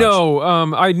ago. yesterday watch. No,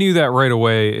 I knew that right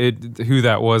away. Who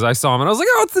that was. I saw him and I was like,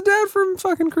 oh, it's the dad from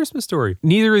fucking Christmas Story.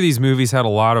 Neither of these movies had a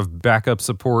lot of backup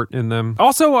support in them.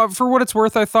 Also, for what it's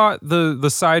worth, I thought the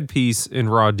side piece in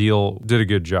Raw Deal did a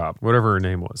good job. Whatever her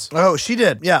name was. Oh, she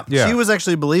did. Yeah. Yeah. She was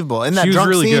actually believable. In that She was drunk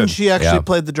really scene, good. she actually Yeah.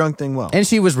 played the drunk thing well. And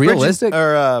she was realistic.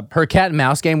 Bridget, Her cat and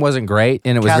mouse game wasn't great,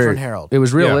 and it was Catherine very Harold. It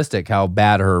was realistic how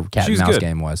bad her cat She and was mouse good.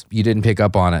 game was. You didn't pick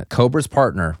up on it. Cobra's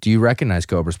partner. Do you recognize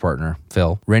Cobra's partner,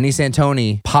 Phil? Rennie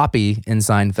Santoni, Poppy in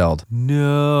Seinfeld.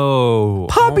 No.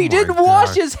 Poppy Oh my didn't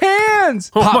wash his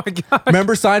hands. Oh my God.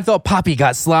 Remember Seinfeld? Poppy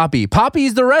got sloppy.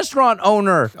 Poppy's the restaurant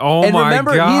owner. Oh and my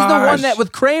remember, he's the one gosh. that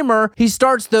with Kramer, he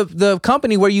starts the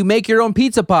company where you make your own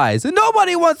pizza pies. And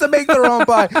nobody wants to make their own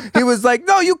pie. He was like,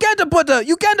 no, you can't put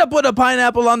a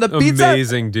pineapple on the pizza.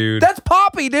 Amazing, dude. That's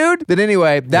Poppy, dude. But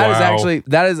anyway,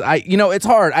 it's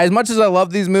hard. As much as I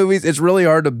love these movies, it's really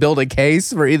hard to build a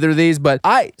case for either of these. But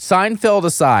Seinfeld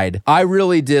aside, I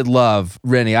really did love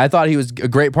Rennie. I thought he was a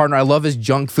great partner. I love his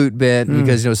junk food bit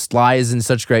because Sly is in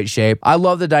such great shape. I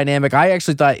love the dynamic. I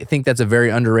actually think that's a very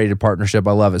underrated partnership.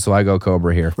 I love it, so I go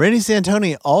Cobra here. Randy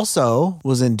Santoni also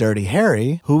was in Dirty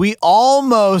Harry, who we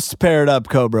almost paired up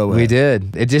Cobra with. We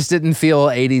did. It just didn't feel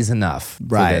 80s enough.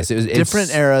 Right. It's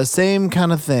Different era, same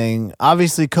kind of thing.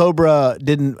 Obviously,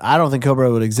 I don't think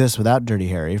Cobra would exist without Dirty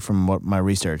Harry from what my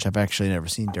research. I've actually never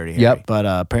seen Dirty Harry. Yep. But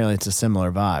apparently it's a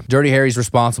similar vibe. Dirty Harry's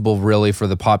responsible really for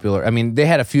the popular. I mean, they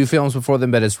had a few films before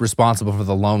them, but it's responsible for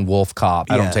the lone wolf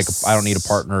cop. I don't need a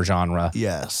partner genre.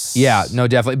 Yes. Yeah, no,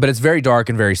 definitely. But it's very dark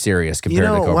and very serious compared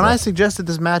to Cobra. When I suggested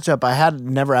this matchup, I had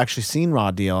never actually seen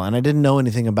Raw Deal, and I didn't know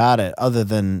anything about it other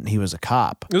than he was a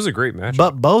cop. It was a great match.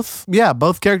 But both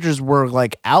characters were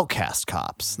like outcast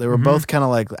cops. They were both kind of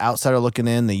like outsider looking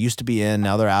in. They used to be in,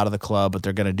 now they're out of the club, but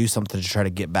they're going to do something to try to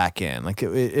get back in. Like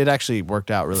it actually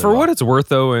worked out really well. For what it's worth,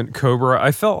 though, in Cobra,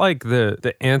 I felt like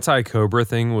the anti-Cobra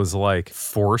thing was like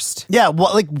forced. Yeah,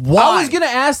 why? I was going to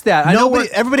ask that.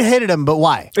 Everybody hated him, but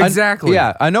why? Exactly.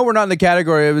 I know we're not in the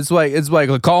category. It's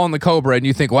like calling the Cobra, and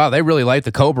you think, wow, they really like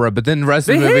the Cobra, but then the rest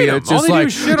of the movie, it's just All they do like,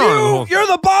 is shit on him. you're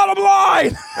the bottom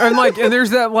line. and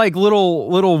there's that like little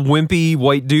wimpy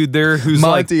white dude there who's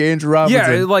Monty Andrew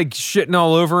Robinson. Yeah, like shitting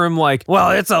all over him, like,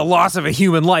 well, it's a loss of a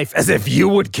human life, as if you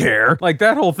would care. Like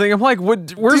that whole thing. I'm like,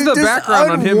 where's the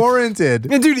background on him?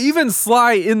 Unwarranted. And dude, even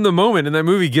Sly in the moment in that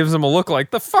movie gives him a look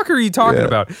like, the fuck are you talking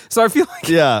about? So I feel like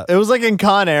it was like in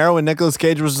Con Air when Nicolas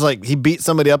Cage was just like, he beat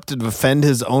somebody up to defend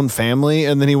his own family,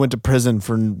 and then he went to prison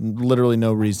for literally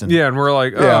no reason. Yeah, and we're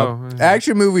like, oh.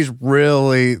 Action movies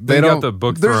really, They got the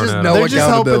book there's thrown just at no them. They're just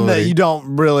hoping accountability. that you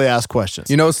don't really ask questions.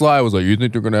 You know, Sly was like, you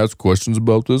think they're going to ask questions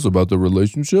about this, about the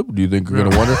relationship? Do you think you're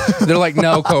going to wonder? They're like,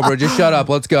 no, Cobra, just shut up.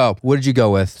 Let's go. What did you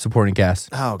go with, supporting cast?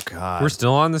 Oh, God. We're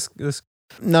still on this.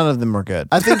 None of them were good.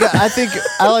 I think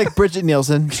I like Bridget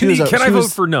Nielsen. Can I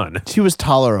vote for none? She was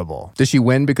tolerable. Did she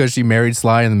win because she married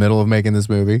Sly in the middle of making this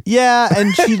movie? Yeah,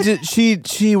 and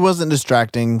she wasn't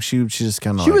distracting. She just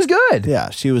kind of She was good. Yeah,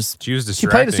 she was. She was She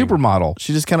played a distracting. supermodel.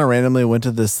 She just kind of randomly went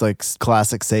to this like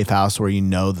classic safe house where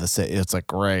it's like,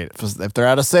 great. If they're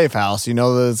at a safe house, you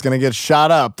know that it's gonna get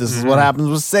shot up. This is what happens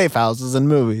with safe houses in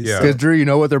movies. Yeah. Because Drew, you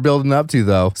know what they're building up to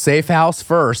though. Safe house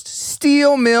first,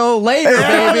 steel mill later,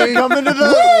 baby. Coming to the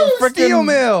Woo! freaking Steel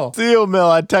mill. Steel mill.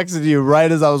 I texted you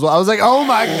right as I was like, oh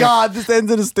my God, this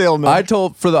ends in a steel mill. I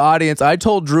told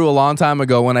Drew a long time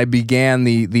ago when I began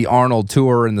the Arnold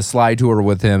tour and the Sly tour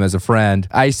with him as a friend.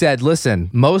 I said,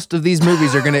 listen, most of these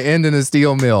movies are going to end in a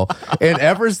steel mill. And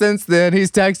ever since then,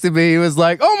 he's texted me. He was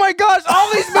like, oh my gosh,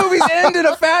 all these movies end in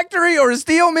a factory or a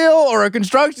steel mill or a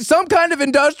construction, some kind of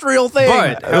industrial thing.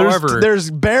 But, however,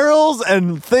 there's barrels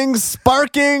and things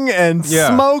sparking and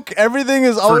smoke. Everything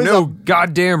is for always no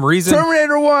goddamn reason.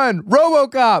 Terminator 1,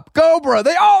 RoboCop, Cobra,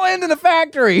 they all end in a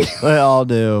factory. They all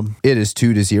do. It is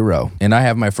 2-0, and I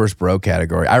have my first bro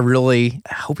category. I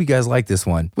hope you guys like this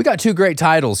one. We got two great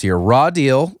titles here, Raw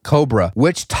Deal, Cobra.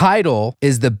 Which title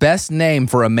is the best name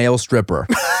for a male stripper?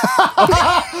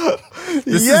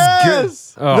 This yes!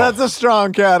 is good. Oh. That's a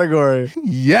strong category.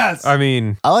 Yes. I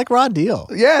mean, I like Raw Deal.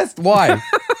 Yes. Why?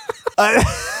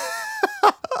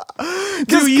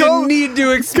 do you need to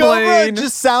Cobra explain?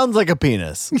 just sounds like a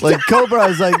penis. Like Cobra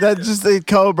is like that. Just a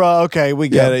Cobra. Okay, we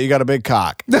get it. You got a big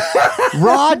cock.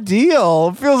 Raw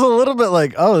Deal feels a little bit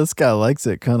like, oh, this guy likes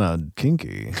it kind of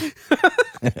kinky.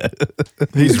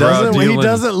 He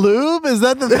doesn't lube. Is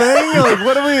that the thing? Like,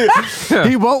 what do we?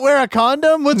 He won't wear a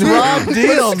condom. What's Raw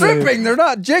Deal? Stripping. They're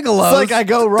not gigolos. It's like I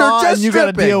go raw They're and just you got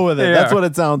to stripping. deal with it. Yeah. That's what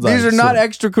it sounds like. These are not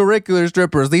extracurricular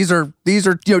strippers. These are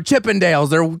Chippendales.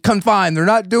 They're confined. They're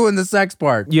not doing the sex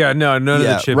part. Yeah, no, none of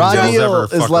the chip Raw deals Deal ever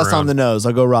is fuck less around. on the nose.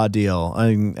 I'll go Raw Deal.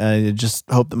 I just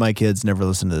hope that my kids never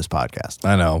listen to this podcast.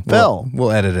 I know. Phil.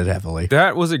 We'll edit it heavily.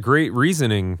 That was a great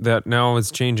reasoning that now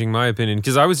is changing my opinion,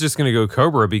 because I was just going to go Cobra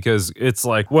Cobra because it's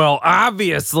like, well,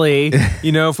 obviously,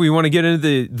 if we want to get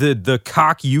into the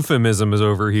cock euphemism is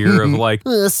over here of like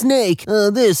snake,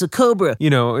 there's a cobra.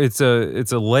 It's a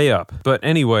layup. But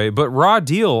anyway, but Raw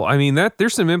Deal, I mean that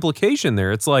there's some implication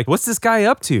there. It's like, what's this guy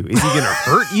up to? Is he gonna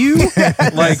hurt you?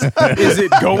 Like, is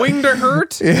it going to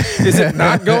hurt? Is it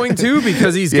not going to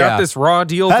because he's got this Raw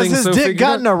Deal Has thing? his so dick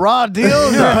gotten a raw deal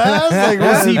in the past? Like,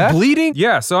 was he bleeding?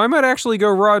 Yeah, so I might actually go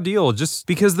Raw Deal just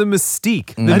because the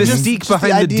mystique, just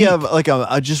behind the idea deep. of like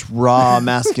a just raw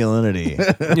masculinity.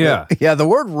 Yeah. Yeah, the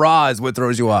word raw is what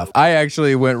throws you off. I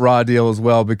actually went Raw Deal as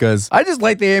well because I just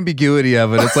like the ambiguity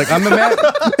of it. It's like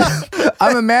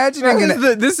I'm imagining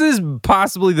This is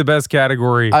possibly the best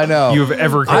category I know. you've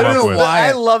ever come I don't up know with. why.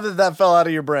 I love that fell out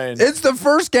of your brain. It's the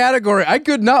first category. I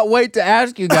could not wait to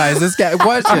ask you guys this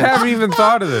question. I haven't even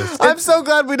thought of this. I'm so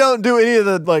glad we don't do any of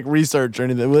the like research or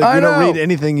anything. Like, I we don't know. read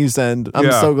anything you send. I'm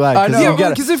Yeah. so glad. I know. you Yeah, got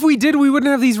because if we did, we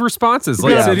wouldn't have these responses.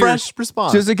 Like, a sit here- fresh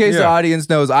response. Just in case the Yeah. audience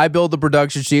knows, I build the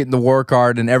production sheet and the war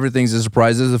card, and everything's a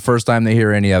surprise. This is the first time they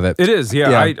hear any of it. It is, yeah.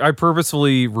 Yeah. I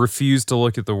purposefully refused to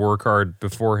look at the war card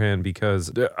beforehand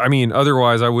because, I mean,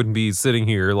 otherwise I wouldn't be sitting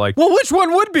here like, well, which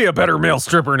one would be a better male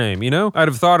stripper name, I'd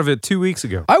have thought of it 2 weeks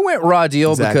ago. I went Raw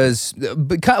Deal because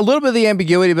a little bit of the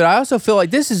ambiguity, but I also feel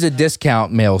like this is a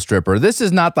discount male stripper. This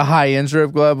is not the high-end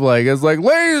strip club. Like, it's like,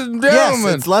 ladies and yes,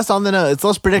 gentlemen, it's less on the nose. It's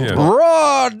less predictable.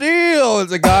 Raw Deal.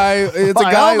 It's a guy. It's a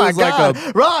Like, guy oh my who's like God.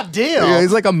 a raw deal. yeah,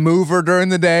 he's like a mover during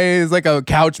the day. He's like a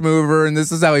couch mover, and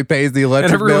this is how he pays the And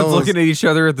electric everyone's bills. looking at each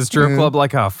other at the strip club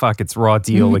like, oh, fuck, it's Raw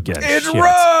Deal again. It's Shit.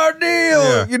 Raw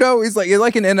Deal. Yeah. He's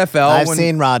like an NFL. I've when-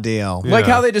 seen raw deal. Like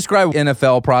Yeah. how they describe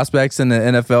NFL prospects in the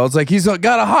NFL. It's like he's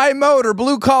got a high motor,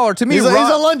 blue collar. To me, He's a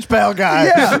lunch pail guy.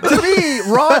 yeah. To me,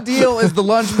 Raw Deal is the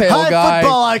lunch pail High guy.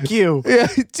 football IQ.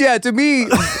 Yeah. To me,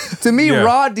 Yeah.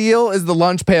 Raw Deal is the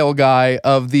lunch pail guy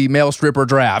of the male stripper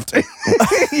draft.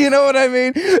 You know what I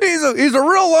mean? He's a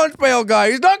real lunch pail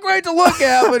guy. He's not great to look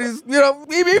at, but he's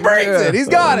he brings it. He's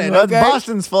got it. That's Okay?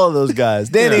 Boston's full of those guys.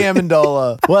 Danny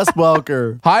Amendola, Wes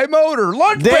Welker, High motor,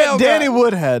 lunch pail Danny guy.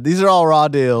 Woodhead. These are all raw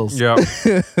deals. Yeah.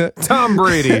 Tom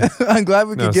Brady. I'm glad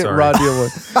we could No, get sorry. Raw Deal.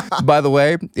 By the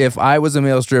way, if I was a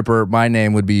male stripper, my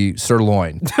name would be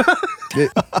Sirloin.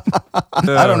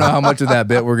 I don't know how much of that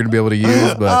bit we're going to be able to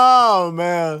use, but Oh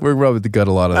man. we're probably to cut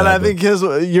a lot of And that. I think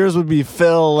yours would be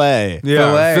Phil A. Yeah.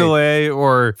 Filet. Phil A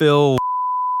or Phil.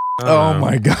 oh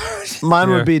my gosh. Mine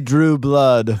Yeah. would be Drew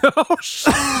Blood.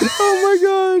 Oh my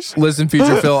gosh. Listen,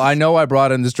 Future Phil, I know I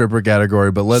brought in the stripper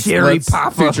category, but let's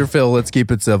Papa. Future Phil, let's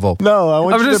keep it civil. No, I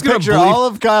want I'm you just to gonna picture bleep- all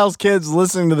of Kyle's kids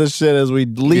listening to this shit as we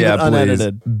leave it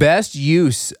unedited. please. Best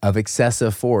use of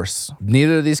excessive force.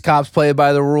 Neither of these cops play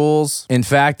by the rules. In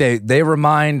fact, they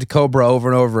remind Cobra over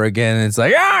and over again. And it's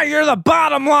like, you're the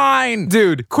bottom line.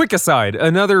 Dude, quick aside,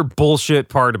 another bullshit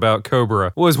part about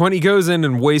Cobra was when he goes in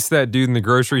and wastes that dude in the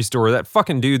grocery store, that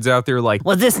fucking dude's out there like,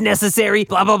 Was this necessary?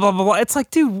 Blah, blah, blah, blah, blah. it's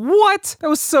like, dude, what? That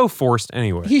was so forced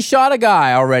anyway. He shot a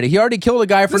guy already. He already killed a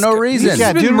guy for no reason.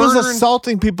 Yeah, been dude was murdering-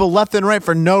 assaulting people left and right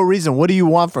for no reason. What do you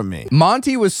want from me?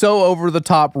 Monty was so over the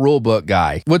top rule book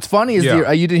guy. What's funny is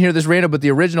Yeah. you didn't hear this random, but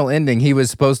the original ending, he was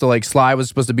supposed to Sly was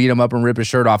supposed to beat him up and rip his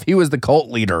shirt off. He was the cult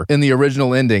leader in the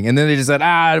original ending. And then they just said,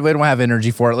 we don't have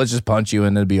energy for it. Let's just punch you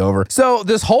and it'll be over. So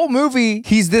this whole movie,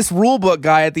 he's this rule book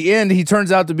guy. At the end, he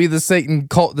turns out to be the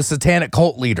satanic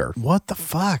cult leader. What the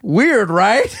fuck? Weird,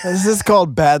 right? This is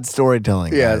called bad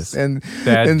storytelling. Yes. guys. And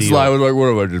Bad and deal. Sly was like, what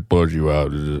if I just punch you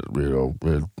out?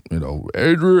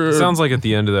 Adrian. Sounds like at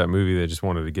the end of that movie, they just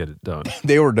wanted to get it done.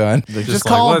 They were done. Just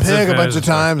like, call him let's pig a advance bunch of it.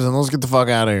 times and let's get the fuck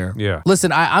out of here. Yeah.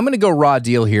 Listen, I'm going to go Raw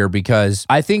Deal here because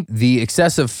I think the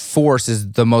excessive force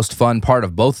is the most fun part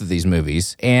of both of these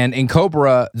movies. And in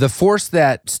Cobra, the force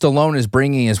that Stallone is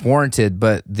bringing is warranted,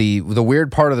 but the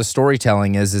weird part of the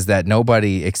storytelling is that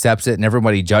nobody accepts it and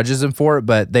everybody judges him for it,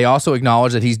 but they also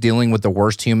acknowledge that he's dealing with the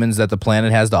worst humans that the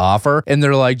planet has to offer, and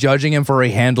they're judging him for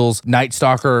he handles Night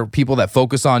Stalker people that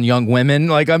focus on young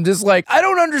women. I'm just I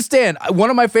don't understand. One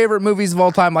of my favorite movies of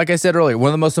all time, like I said earlier, one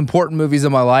of the most important movies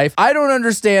of my life. I don't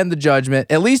understand the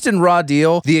judgment. At least in Raw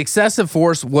Deal, the excessive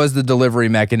force was the delivery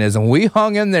mechanism. We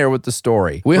hung in there with the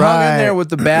story. We hung in there with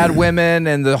the bad women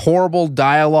and the horrible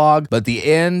dialogue, but the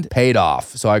end paid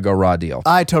off. So I go Raw Deal.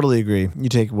 I totally agree. You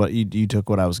take what you took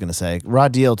what I was gonna say. Raw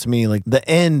Deal to me, the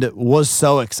end was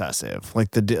so excessive.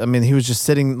 He was just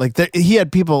sitting he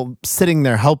had people sitting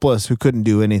there helpless who couldn't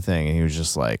do anything, and he was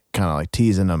just kind of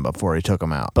teasing them before he took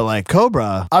them out. But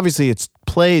Cobra, obviously it's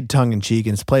played tongue in cheek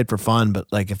and it's played for fun, but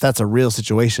like if that's a real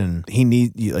situation,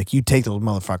 you take those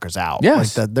motherfuckers out. Yes.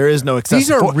 Like that, there is no excessive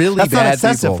These are force. really That's bad not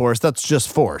excessive people. force. That's just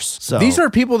force. So These are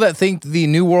people that think the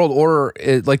New World Order,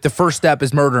 like the first step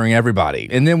is murdering everybody,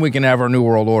 and then we can have our New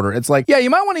World Order. It's like, yeah, you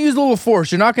might want to use a little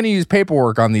force. You're not going to use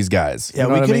paperwork on these guys. yeah, You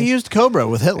know we what I could have mean? used Cobra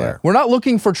with Hitler. We're not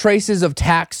looking for traces of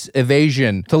tax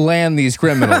evasion to land these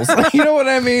criminals. You know what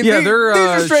I mean? Yeah, these they're,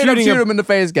 are straight up shooting shoot up- them in the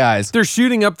face, guys. They're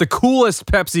shooting up the coolest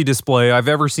Pepsi display I've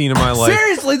ever seen in my life.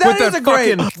 Seriously, that With is a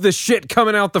great- fucking the shit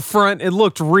coming out the front. It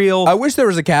looked real. I wish there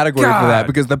was a category for that God.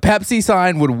 because the Pepsi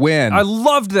sign would win. I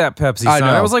loved that Pepsi I sign. know.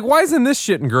 I was like, why isn't this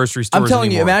shit in grocery stores I'm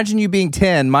telling you, anymore? imagine you being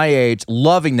 10, my age,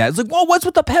 loving that. It's like, whoa, what's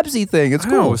with the Pepsi thing? It's I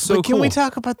know, cool. it's so But can cool. we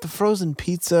talk about the frozen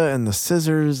pizza and the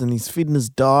scissors and he's feeding his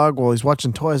dog while he's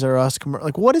watching Toys R Us?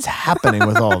 Like, what is happening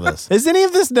with all this? Is any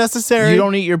of this necessary? You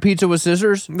don't eat your pizza with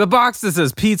scissors? The box that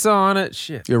says pizza on it,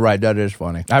 shit. You're right. That is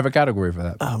funny. I have a category for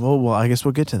that. Well, I guess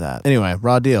we'll get to that. Anyway,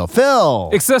 raw deal. Phil.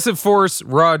 Excessive force,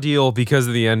 raw deal because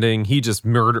of the ending. He just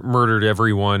murdered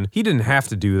everyone. He didn't have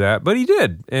to do that, but he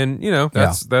did. And,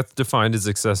 that's defined as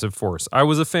excessive force. I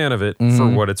was a fan of it for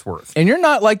what it's worth. And you're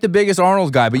not like the biggest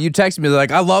Arnold guy, but you texted me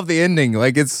like, I love the ending.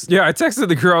 Like it's Yeah, I texted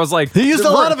the crew. I was like, He used a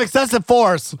lot of excessive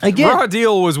force. again. raw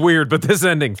deal was weird, but this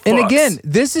ending And fucks. again,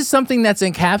 this is something that's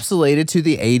encapsulated to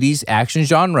the 80s action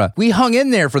genre. We hung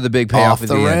in there for the big payoff Off at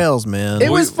the the end. rails, man.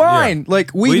 It was fine. yeah.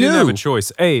 Like we didn't knew. have a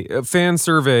choice. Hey, a fan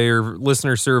survey or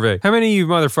listener survey. How many of you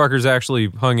motherfuckers actually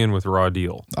hung in with raw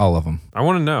deal? All of them. I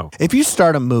want to know. If you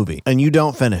start a movie and you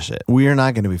don't finish it, we are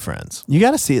not going to be friends. You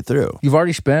got to see it through. You've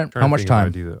already spent Trying how to much think of how I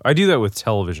time? do that. I do that with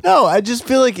television. No, I just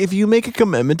feel like if you make a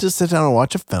commitment to sit down and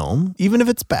watch a film, even if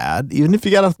it's bad, even if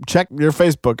you got to check your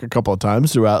Facebook a couple of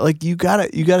times throughout, like you got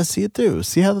to see it through.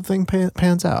 See how the thing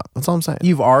pans out. That's all I'm saying.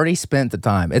 You've already spent the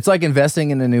time. It's like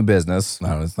investing in a new business.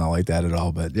 No, it's not like that at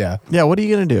all, but yeah. Yeah, what are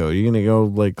you going to do? Are you going to go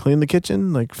like clean the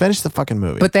kitchen? Like finish the fucking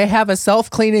movie. But they have a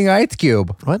self-cleaning ice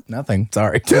cube. What? Nothing.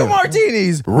 Sorry. 2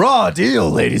 martinis. Raw deal,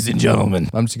 ladies and gentlemen.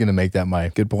 I'm just going to make that my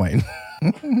good point.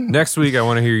 Next week, I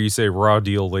want to hear you say raw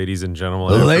deal, ladies and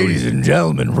gentlemen. after Ladies we and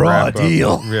gentlemen, raw wrap up.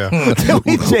 deal. Yeah. Can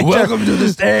we change Welcome to the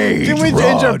stage. Can we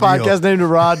change our podcast name to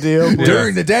Raw Deal?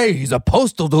 During the day, he's a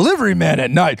postal delivery man. At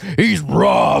night, he's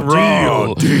raw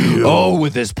deal. Oh,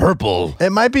 with his purple.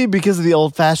 It might be because of the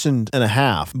old fashioned and a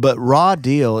half, but Raw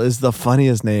Deal is the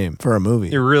funniest name for a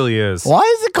movie. It really is. Why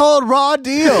is it called Raw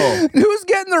Deal? Who's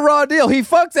getting the raw deal? He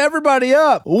fucks everybody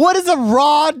up. What is a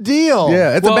raw deal?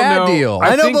 Yeah, it's Well, a bad no, deal.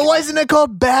 I know, think- but why isn't it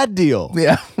called Bad Deal?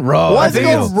 Yeah, raw Why is it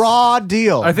deal. called Raw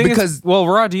Deal? I think Because-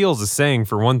 raw deal is a saying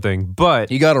for one thing, but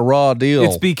He got a raw deal.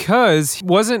 it's because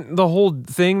wasn't the whole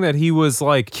thing that he was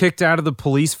like kicked out of the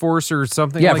police force or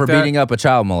something yeah, like for that? beating up a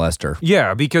child molester.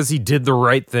 Yeah, because he did the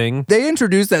right thing. They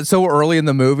introduced that so early in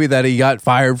the movie that he got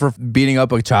fired for beating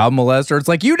up a child molester. It's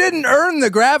like, you didn't earn the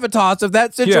gravitas of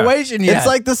that situation yet. It's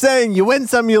like the saying, you win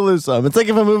some, you lose some. It's like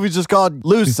if a movie's just called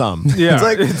Lose Some. Yeah, It's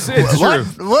like, it's what?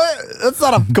 true. What? That's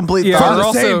not a complete Yeah, For thought. or the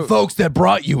also- same folks that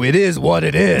brought you, it is what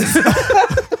it is.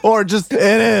 Or just, it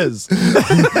is.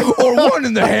 Or one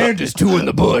in the hand is 2 in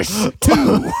the bush.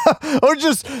 2. Or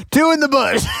just two in the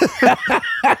bush.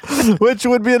 Which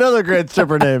would be another great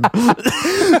stripper name.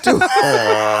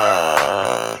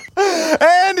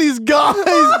 And he's gone.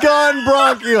 He's gone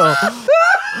bronchial.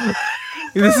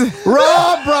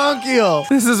 Raw bronchial.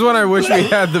 This is when I wish we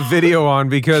had the video on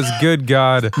because, good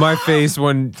God, my face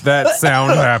when that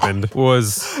sound happened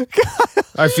was.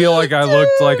 I feel like I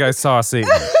looked like I saw Satan.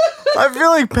 I feel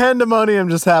like pandemonium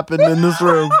just happened in this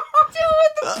room.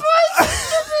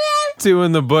 2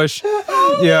 in the bush.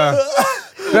 Yeah.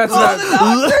 That's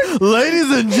not. Ladies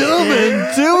and gentlemen,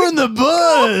 two in the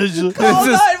bush.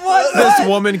 This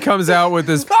woman comes out with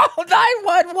this. Call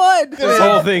 911. This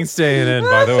whole thing's staying in,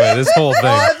 by the way. This whole Oh,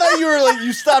 I thing. thought you were like,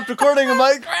 you stopped recording. I'm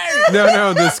like,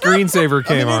 No, the screensaver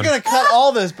came you're on. going to cut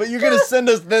all this, but you're going to send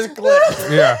us this clip.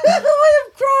 Yeah.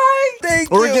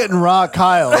 Thank Or you. we're getting raw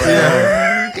Kyle.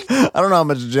 I don't know how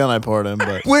much gin I poured in,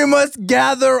 but. We must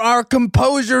gather our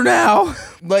composure now.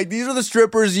 Like, these are the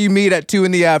strippers you meet at 2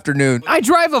 in the afternoon. I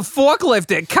drive a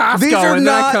forklift at Costco These are and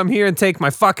then I not- come here and take my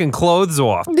fucking clothes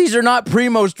off. These are not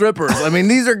primo strippers. I mean,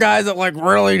 these are guys that like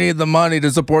really need the money to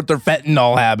support their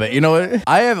fentanyl habit. You know what?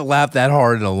 I haven't laughed that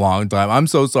hard in a long time. I'm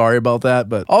so sorry about that.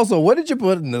 But also, what did you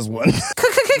put in this one?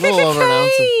 A little over an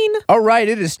ounce of- All right,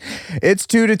 it's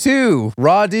 2-2.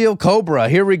 Raw deal Cobra.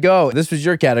 Here we go. This was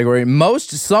your category.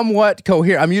 Most somewhat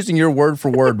coherent. I'm using your word for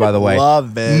word, by the way.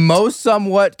 Love it. Most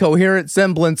somewhat coherent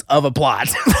semblance of a plot.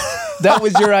 That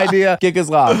was your idea. Kick us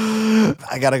off.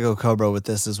 I gotta go Cobra with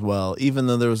this as well. Even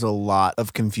though there was a lot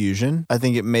of confusion, I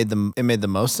think it made the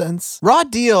most sense. Raw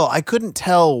Deal, I couldn't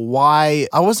tell why.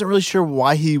 I wasn't really sure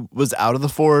why he was out of the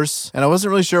Force, and I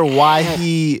wasn't really sure why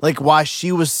why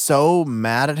she was so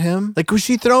mad at him. Like, was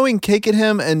she throwing cake at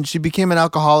him and she became an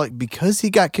alcoholic because he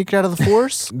got kicked out of the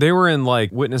Force? They were in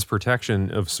like witness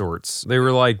protection of sorts. They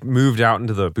were like moved out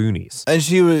into the boonies. And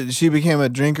she became a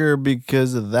drinker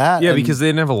because of that. Yeah, and because they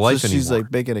didn't have a life so anymore. she's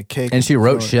like baking a cake. And she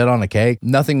wrote shit on a cake.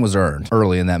 Nothing was earned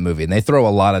early in that movie. And they throw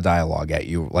a lot of dialogue at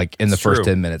you, like in the first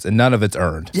 10 minutes, and none of it's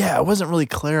earned. Yeah, it wasn't really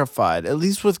clarified. At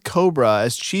least with Cobra,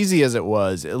 as cheesy as it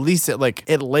was, at least it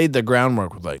laid the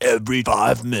groundwork with like every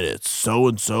 5 minutes, so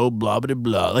and so, blah blah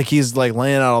blah. Like he's like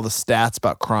laying out all the stats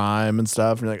about crime and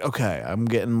stuff. And you're like, okay, I'm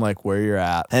getting like where you're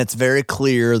at. And it's very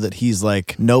clear that he's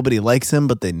like nobody likes him,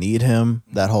 but they need him.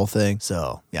 That whole thing.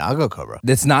 So yeah, I'll go Cobra.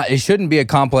 It shouldn't be a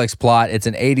complex plot. It's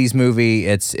an 80s movie.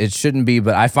 It shouldn't be,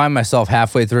 but I find myself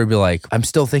halfway through be like, I'm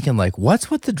still thinking like, what's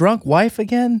with the drunk wife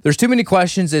again? There's too many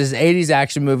questions. It is an 80s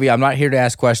action movie. I'm not here to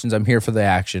ask questions. I'm here for the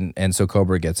action. And so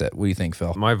Cobra gets it. What do you think,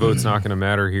 Phil? My vote's not going to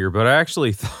matter here, but I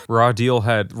actually thought Raw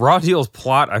Deal's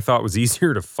plot I thought was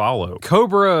easier to follow.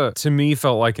 Cobra to me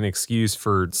felt like an excuse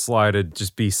for Sly to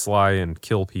just be Sly and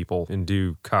kill people and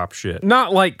do cop shit.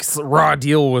 Not like Raw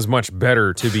Deal was much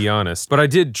better, to be honest, but I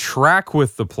did track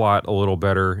with the plot a little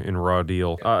better in Raw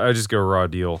Deal. I just go Raw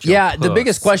Deal. Yeah, the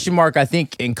biggest question mark I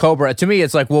think in Cobra, to me,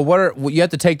 it's like, well, you have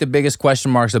to take the biggest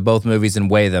question marks of both movies and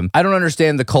weigh them. I don't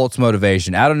understand the cult's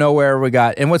motivation. Out of nowhere,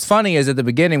 and what's funny is at the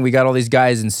beginning, we got all these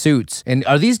guys in suits. And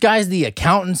are these guys the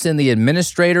accountants and the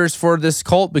administrators for this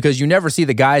cult? Because you never see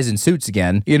the guys in suits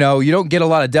again. You know, you don't get a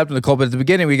lot of depth in the cult, but at the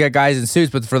beginning, we got guys in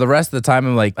suits, but for the rest of the time,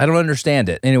 I'm like, I don't understand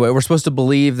it. Anyway, we're supposed to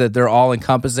believe that they're all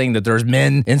encompassing, that there's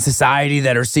men in society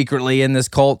that are secretly in this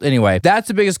cult. Anyway, that's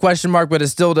the biggest question mark, but it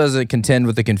still doesn't contend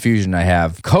with the confusion I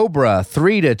have. Cobra,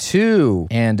 3-2.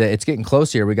 And it's getting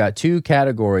close here. We got 2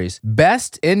 categories.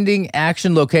 Best ending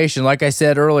action location, like I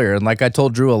said earlier, and like I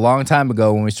told Drew a long time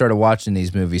ago when we started watching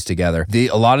these movies together. A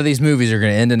lot of these movies are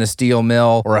going to end in a steel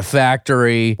mill or a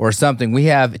factory or something. We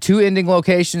have 2 ending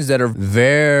locations that are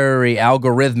very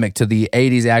algorithmic to the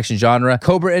 80s action genre.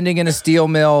 Cobra ending in a steel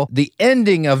mill. The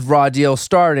ending of Raw Deal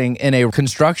starting in a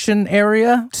construction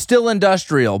area. Still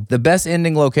industrial. The best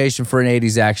ending location for an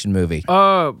 80s action movie.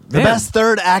 The best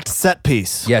third act set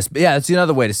piece. Yes, yeah, that's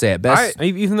another way to say it. Best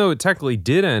even though it technically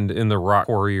did end in the rock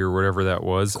quarry or whatever that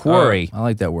was. Quarry. I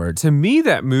like that word. To me,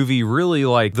 that movie really,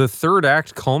 like, the third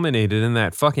act culminated in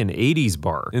that fucking 80s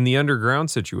bar in the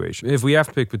underground situation. If we have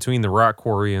to pick between the rock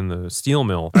quarry and the steel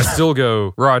mill, I still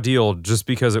go Raw Deal just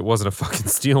because it wasn't a fucking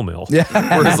steel mill. Yeah.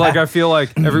 Whereas, like, I feel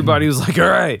like everybody was like, all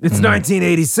right, it's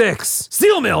 1986.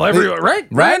 Steel mill, everyone,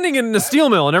 right? We're ending it in a steel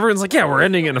mill. And everyone's like, yeah, we're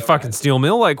ending it in a fucking steel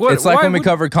mill. Like, what? It's like when we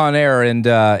covered Con Air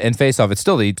and Face Off. It's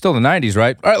still the 90s,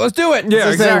 right? All right, let's do it. Yeah,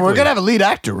 exactly. We're going to have a lead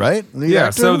actor, right?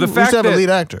 So the fact that, have a lead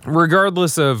actor.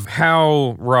 Regardless of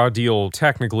how Raw Deal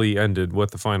technically ended,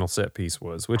 what the final set piece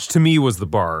was, which to me was the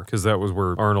bar, because that was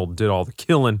where Arnold did all the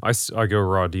killing. I go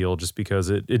Raw Deal just because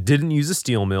it didn't use a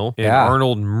steel mill, and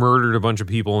Arnold murdered a bunch of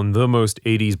people in the most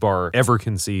 80s bar ever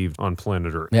conceived on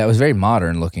planet Earth. Yeah, it was very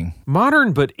modern looking.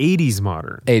 Modern, but 80s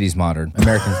modern. 80s modern.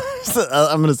 American.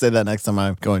 I'm going to say that next time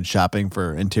I'm going shopping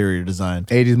for interior design.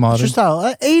 80s modern. Just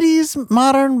how 80s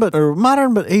modern, but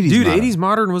 80s Dude, modern. 80s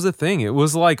modern was a thing. It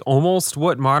was like almost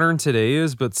what modern today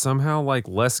is, but somehow like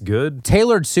less good.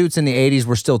 Tailored suits in the 80s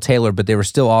were still tailored, but they were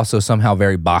still also somehow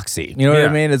very boxy. You know what I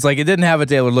mean? It's like it didn't have a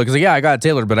tailored look. It's like, yeah, I got it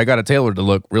tailored, but I got it tailored to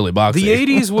look really boxy. The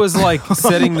 80s was like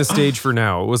setting the stage for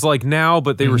now. It was like now,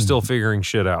 but they were still figuring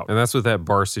shit out. And that's what that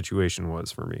bar situation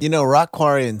was for me. You know, Rock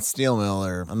Quarry and Steel Mill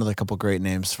are another couple great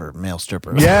names for male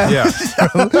strippers. Yeah.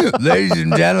 Ladies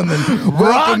and gentlemen,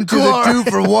 welcome to the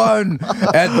 2 for 1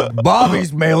 at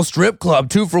Bobby's Male Strip Club.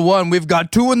 2 for 1. We've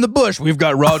got 2 in the bush. We've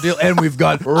got Raw Deal and we've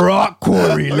got Rock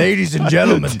Quarry, ladies and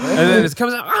gentlemen. And then it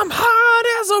comes out, I'm hard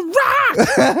as a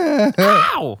rock.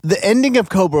 Ow! The ending of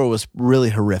Cobra was really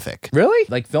horrific. Really?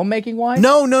 Like filmmaking wise?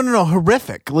 No,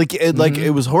 horrific. Like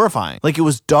it was horrifying. Like it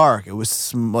was dark. It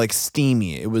was like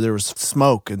steamy. There was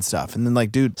smoke and stuff. And then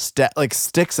like dude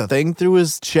sticks a thing through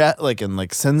his chest, like and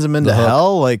like sends him into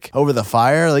hell, like over the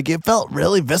fire. Like it felt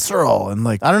really visceral and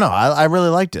like I don't know. I really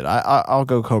liked it. I'll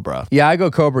go Cobra. Yeah, I go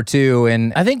Cobra too.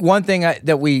 And I think one thing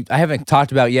that I haven't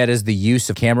talked about yet is the use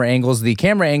of camera angles. The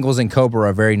camera angles in Cobra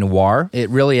are very noir. It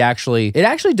really actually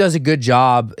does a good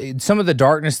job. Some of the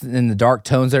darkness and the dark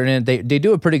tones that are in it, they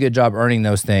do a pretty good job earning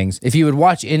those things. If you would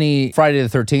watch any Friday the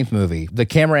 13th movie, the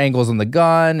camera angles on the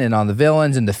gun and on the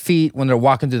villains and the feet when they're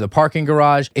walking through the parking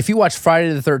garage, if you watch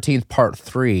Friday the 13th Part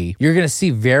 3, you're going to see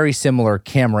very similar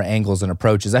camera angles and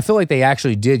approaches. I feel like they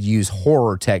actually did use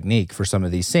horror technique for some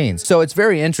of these scenes. So it's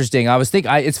very interesting.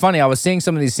 It's funny, I was seeing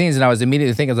some of these scenes and I was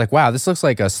immediately thinking, like, wow, this looks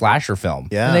like a slasher film.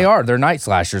 Yeah. And they are. They're night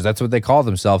slashers. That's what they call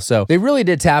themselves. So they really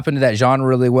did tap into that genre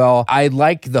really well. I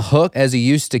like the hook as a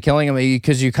use to killing him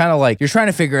because you kind of like, you're trying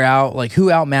to figure out like who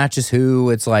outmatches who.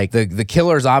 It's like the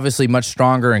killer's obviously much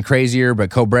stronger and crazier, but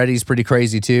Cobretti's pretty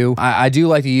crazy too. I do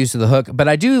like the use of the hook, but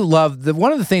I do love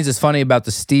one of the things that's funny about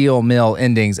the steel mill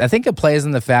endings. I think it plays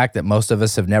in the fact that most of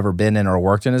us have never been in or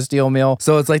worked in a steel mill.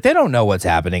 So it's like, they don't know what's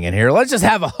happening in here. Let's just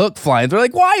have a hook flying. They're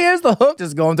like, why is the hook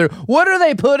just going through? What are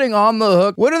they putting on the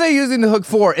hook? What are they using the hook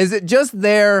for? Is it just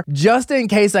there just in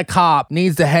case a cop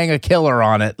needs to hang a killer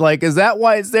on it? Like, is that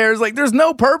why it's there? It's like, there's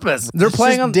no purpose. They're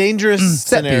playing on dangerous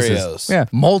set scenarios. pieces. Yeah.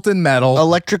 Molten metal.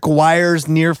 Electric wires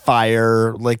near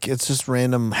fire. Like, it's just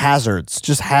random hazards.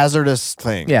 Just hazardous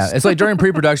things. Yeah, it's like during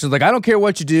pre-production, it's like, I don't care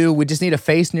what you do. We just need a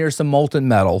face near some molten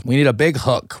metal. We need a big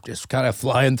hook just kind of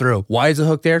flying through. Why is the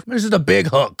hook there? There's just a big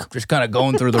hook just kind of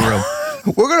going through the room.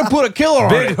 We're going to put a killer on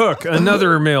Big it. Hook,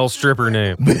 another male stripper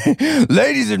name.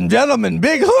 Ladies and gentlemen,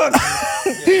 Big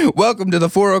Hook. Welcome to the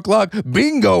 4 o'clock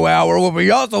bingo hour where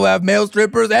we also have male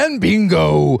strippers and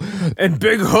bingo. And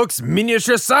Big Hook's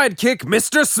miniature sidekick,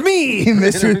 Mr. Smee.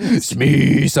 Mr.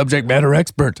 Smee, subject matter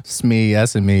expert. Smee,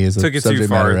 S and me is a Took it too subject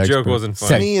far. matter The joke expert. wasn't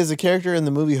funny. Me is a character in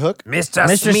the movie Hook. Mr.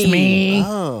 Mr. Smee,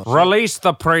 Smee. release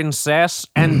the princess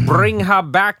and bring her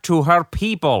back to her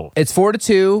people. It's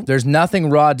 4-2. There's nothing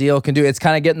Raw Deal can do. It's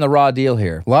kind of getting the raw deal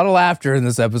here. A lot of laughter in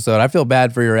this episode. I feel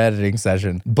bad for your editing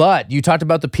session. But you talked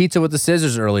about the pizza with the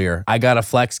scissors earlier. I got a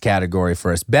flex category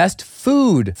for us. Best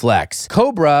food flex.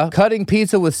 Cobra cutting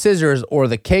pizza with scissors or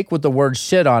the cake with the word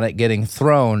shit on it getting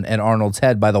thrown at Arnold's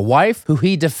head by the wife who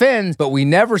he defends, but we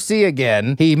never see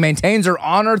again. He maintains her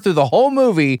honor through the whole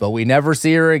movie, but we never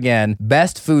see her again.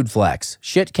 Best food flex.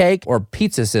 Shit cake or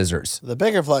pizza scissors. The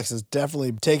bigger flex is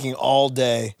definitely taking all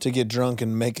day to get drunk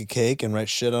and make a cake and write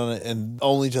shit on it and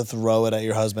only to throw it at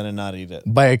your husband and not eat it.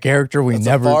 By a character we It's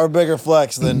never... a far bigger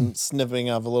flex than snipping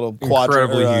off a little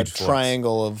quadrant Incredibly or a huge flex.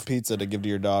 triangle of pizza to give to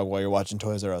your dog while you're watching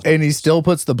Toys R Us. And he still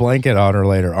puts the blanket on her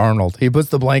later, Arnold. He puts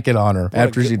the blanket on her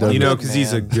after she does You know, it. because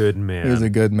he's a good man. He's a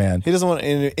good man. He doesn't want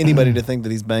anybody to think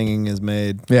that he's banging his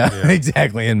maid. Yeah,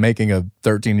 exactly. And making a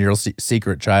 13-year-old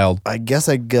secret child. I guess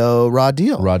I'd go raw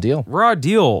deal. Raw deal. Raw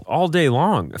deal all day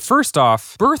long. First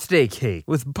off, birthday cake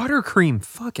with buttercream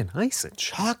fucking icing.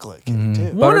 Chocolate cake,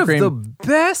 too. One of Buttercream. the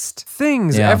best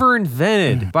things Yeah. ever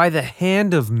invented by the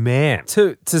hand of man.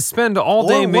 To spend all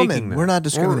day Or making woman. them. We're not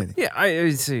discriminating. Yeah, I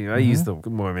see. I use the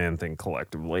boy man thing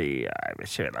collectively.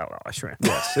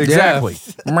 Yes, exactly.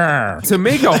 To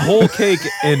make a whole cake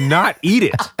and not eat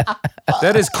it.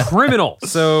 That is criminal.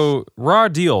 So, raw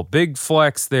deal. Big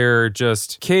flex there.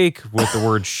 Just cake with the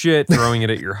word shit, throwing it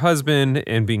at your husband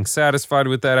and being satisfied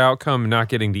with that outcome, not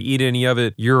getting to eat any of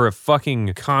it. You're a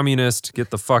fucking communist. Get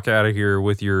the fuck out of here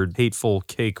with your hateful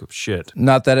cake shit.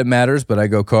 Not that it matters, but I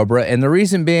go Cobra. And the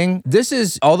reason being, this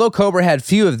is, although Cobra had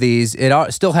few of these, it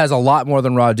still has a lot more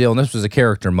than Raw Deal. And this was a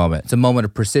character moment. It's a moment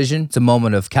of precision. It's a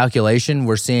moment of calculation.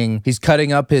 We're seeing he's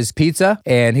cutting up his pizza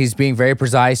and he's being very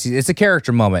precise. It's a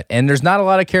character moment. And there's not a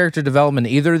lot of character development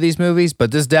in either of these movies,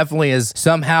 but this definitely is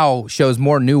somehow shows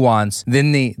more nuance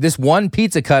than this one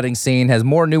pizza cutting scene has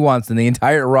more nuance than the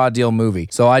entire Raw Deal movie.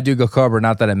 So I do go Cobra,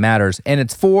 not that it matters. And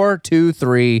it's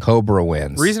 4-2-3. Cobra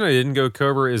wins. The reason I didn't go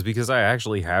Cobra is because I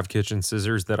actually have kitchen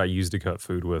scissors that I use to cut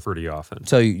food with pretty often.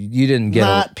 So you didn't get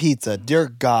Not pizza. Dear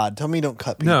God. Tell me you don't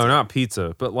cut pizza. No, not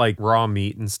pizza, but like raw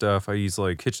meat and stuff. I use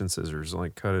like kitchen scissors,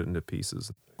 like cut it into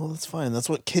pieces. Well, that's fine. That's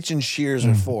what kitchen shears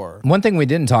are for. One thing we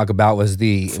didn't talk about was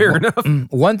Fair enough.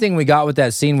 One thing we got with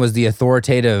that scene was the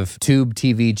authoritative tube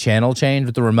TV channel change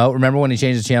with the remote. Remember when he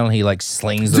changed the channel, he like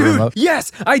slings the remote?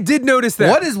 Yes, I did notice that.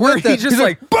 What is where with he that? just He's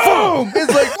like boom!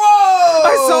 It's like, whoa!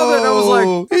 I saw that and I was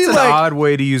like, that's He's an like, odd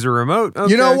way to use a remote.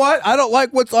 you know Okay. what? I don't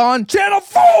like what's on Channel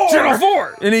 4! Channel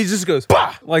 4! And he just goes,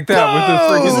 bah! Like that with the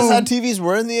Is freaking... this how TVs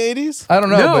were in the 80s? I don't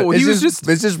know. No, but he it's was just-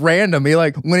 it's just random. He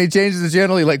like, when he changes the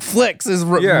channel, he like flicks his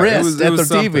Yeah, it wrist was- at it the was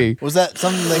TV. Was that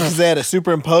something like because they had to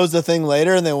superimpose the thing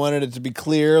later and they wanted it to be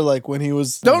clear, like when he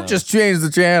was. Don't just change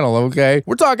the channel, okay?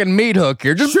 We're talking Meat Hook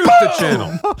here. Just Shoot the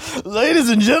channel. Ladies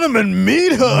and gentlemen,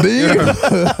 meat hook.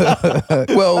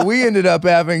 Well, we ended up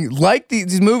having, like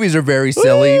these these movies are very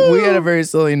silly. We had a very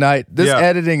silly night. This Yeah.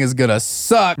 editing is gonna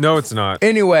suck. No, it's not.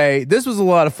 Anyway, this was a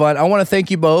lot of fun. I want to thank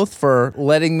you both for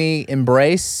letting me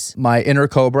embrace my inner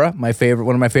Cobra, one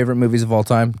of my favorite movies of all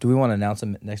time. Do we want to announce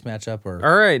the next matchup or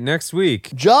All right, next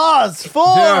week. Jaws 4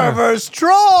 Yeah. versus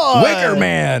Troy. Wicker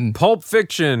Man? Pulp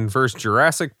Fiction versus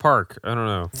Jurassic Park. I don't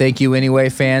know. Thank you anyway,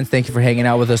 fans. Thank you for hanging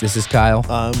out with us. This is Kyle.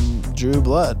 I'm Drew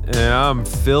Blood. Yeah, I'm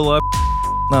Philip.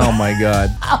 Oh my God.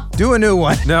 Do a new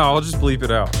one. No, I'll just bleep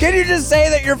it out. Can you just say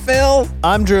that you're Phil?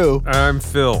 I'm Drew. I'm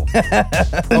Phil.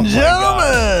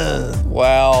 Gentlemen.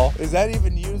 Wow. Is that even